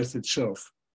the earth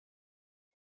itself.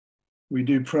 We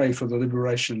do pray for the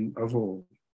liberation of all.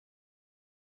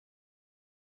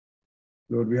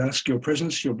 Lord, we ask your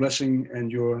presence, your blessing,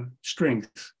 and your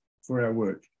strength for our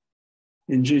work.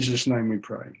 In Jesus' name we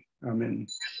pray. Amen.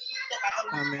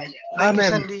 Amen. Thank you,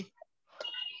 Sandy.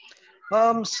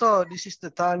 So this is the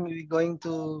time we're going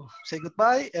to say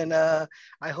goodbye, and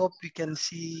I hope we can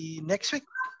see next week.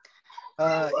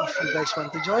 If you guys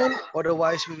want to join,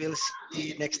 otherwise we will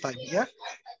see next time. Yeah.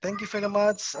 Thank you very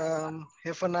much.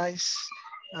 Have a nice.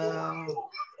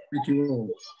 Thank you all.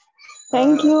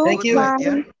 Thank you. Thank you. Bye.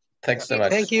 Yeah. Thanks so much.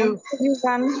 Thank you.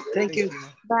 Thank you. Thank you.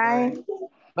 Bye.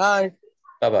 Bye.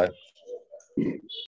 Bye-bye.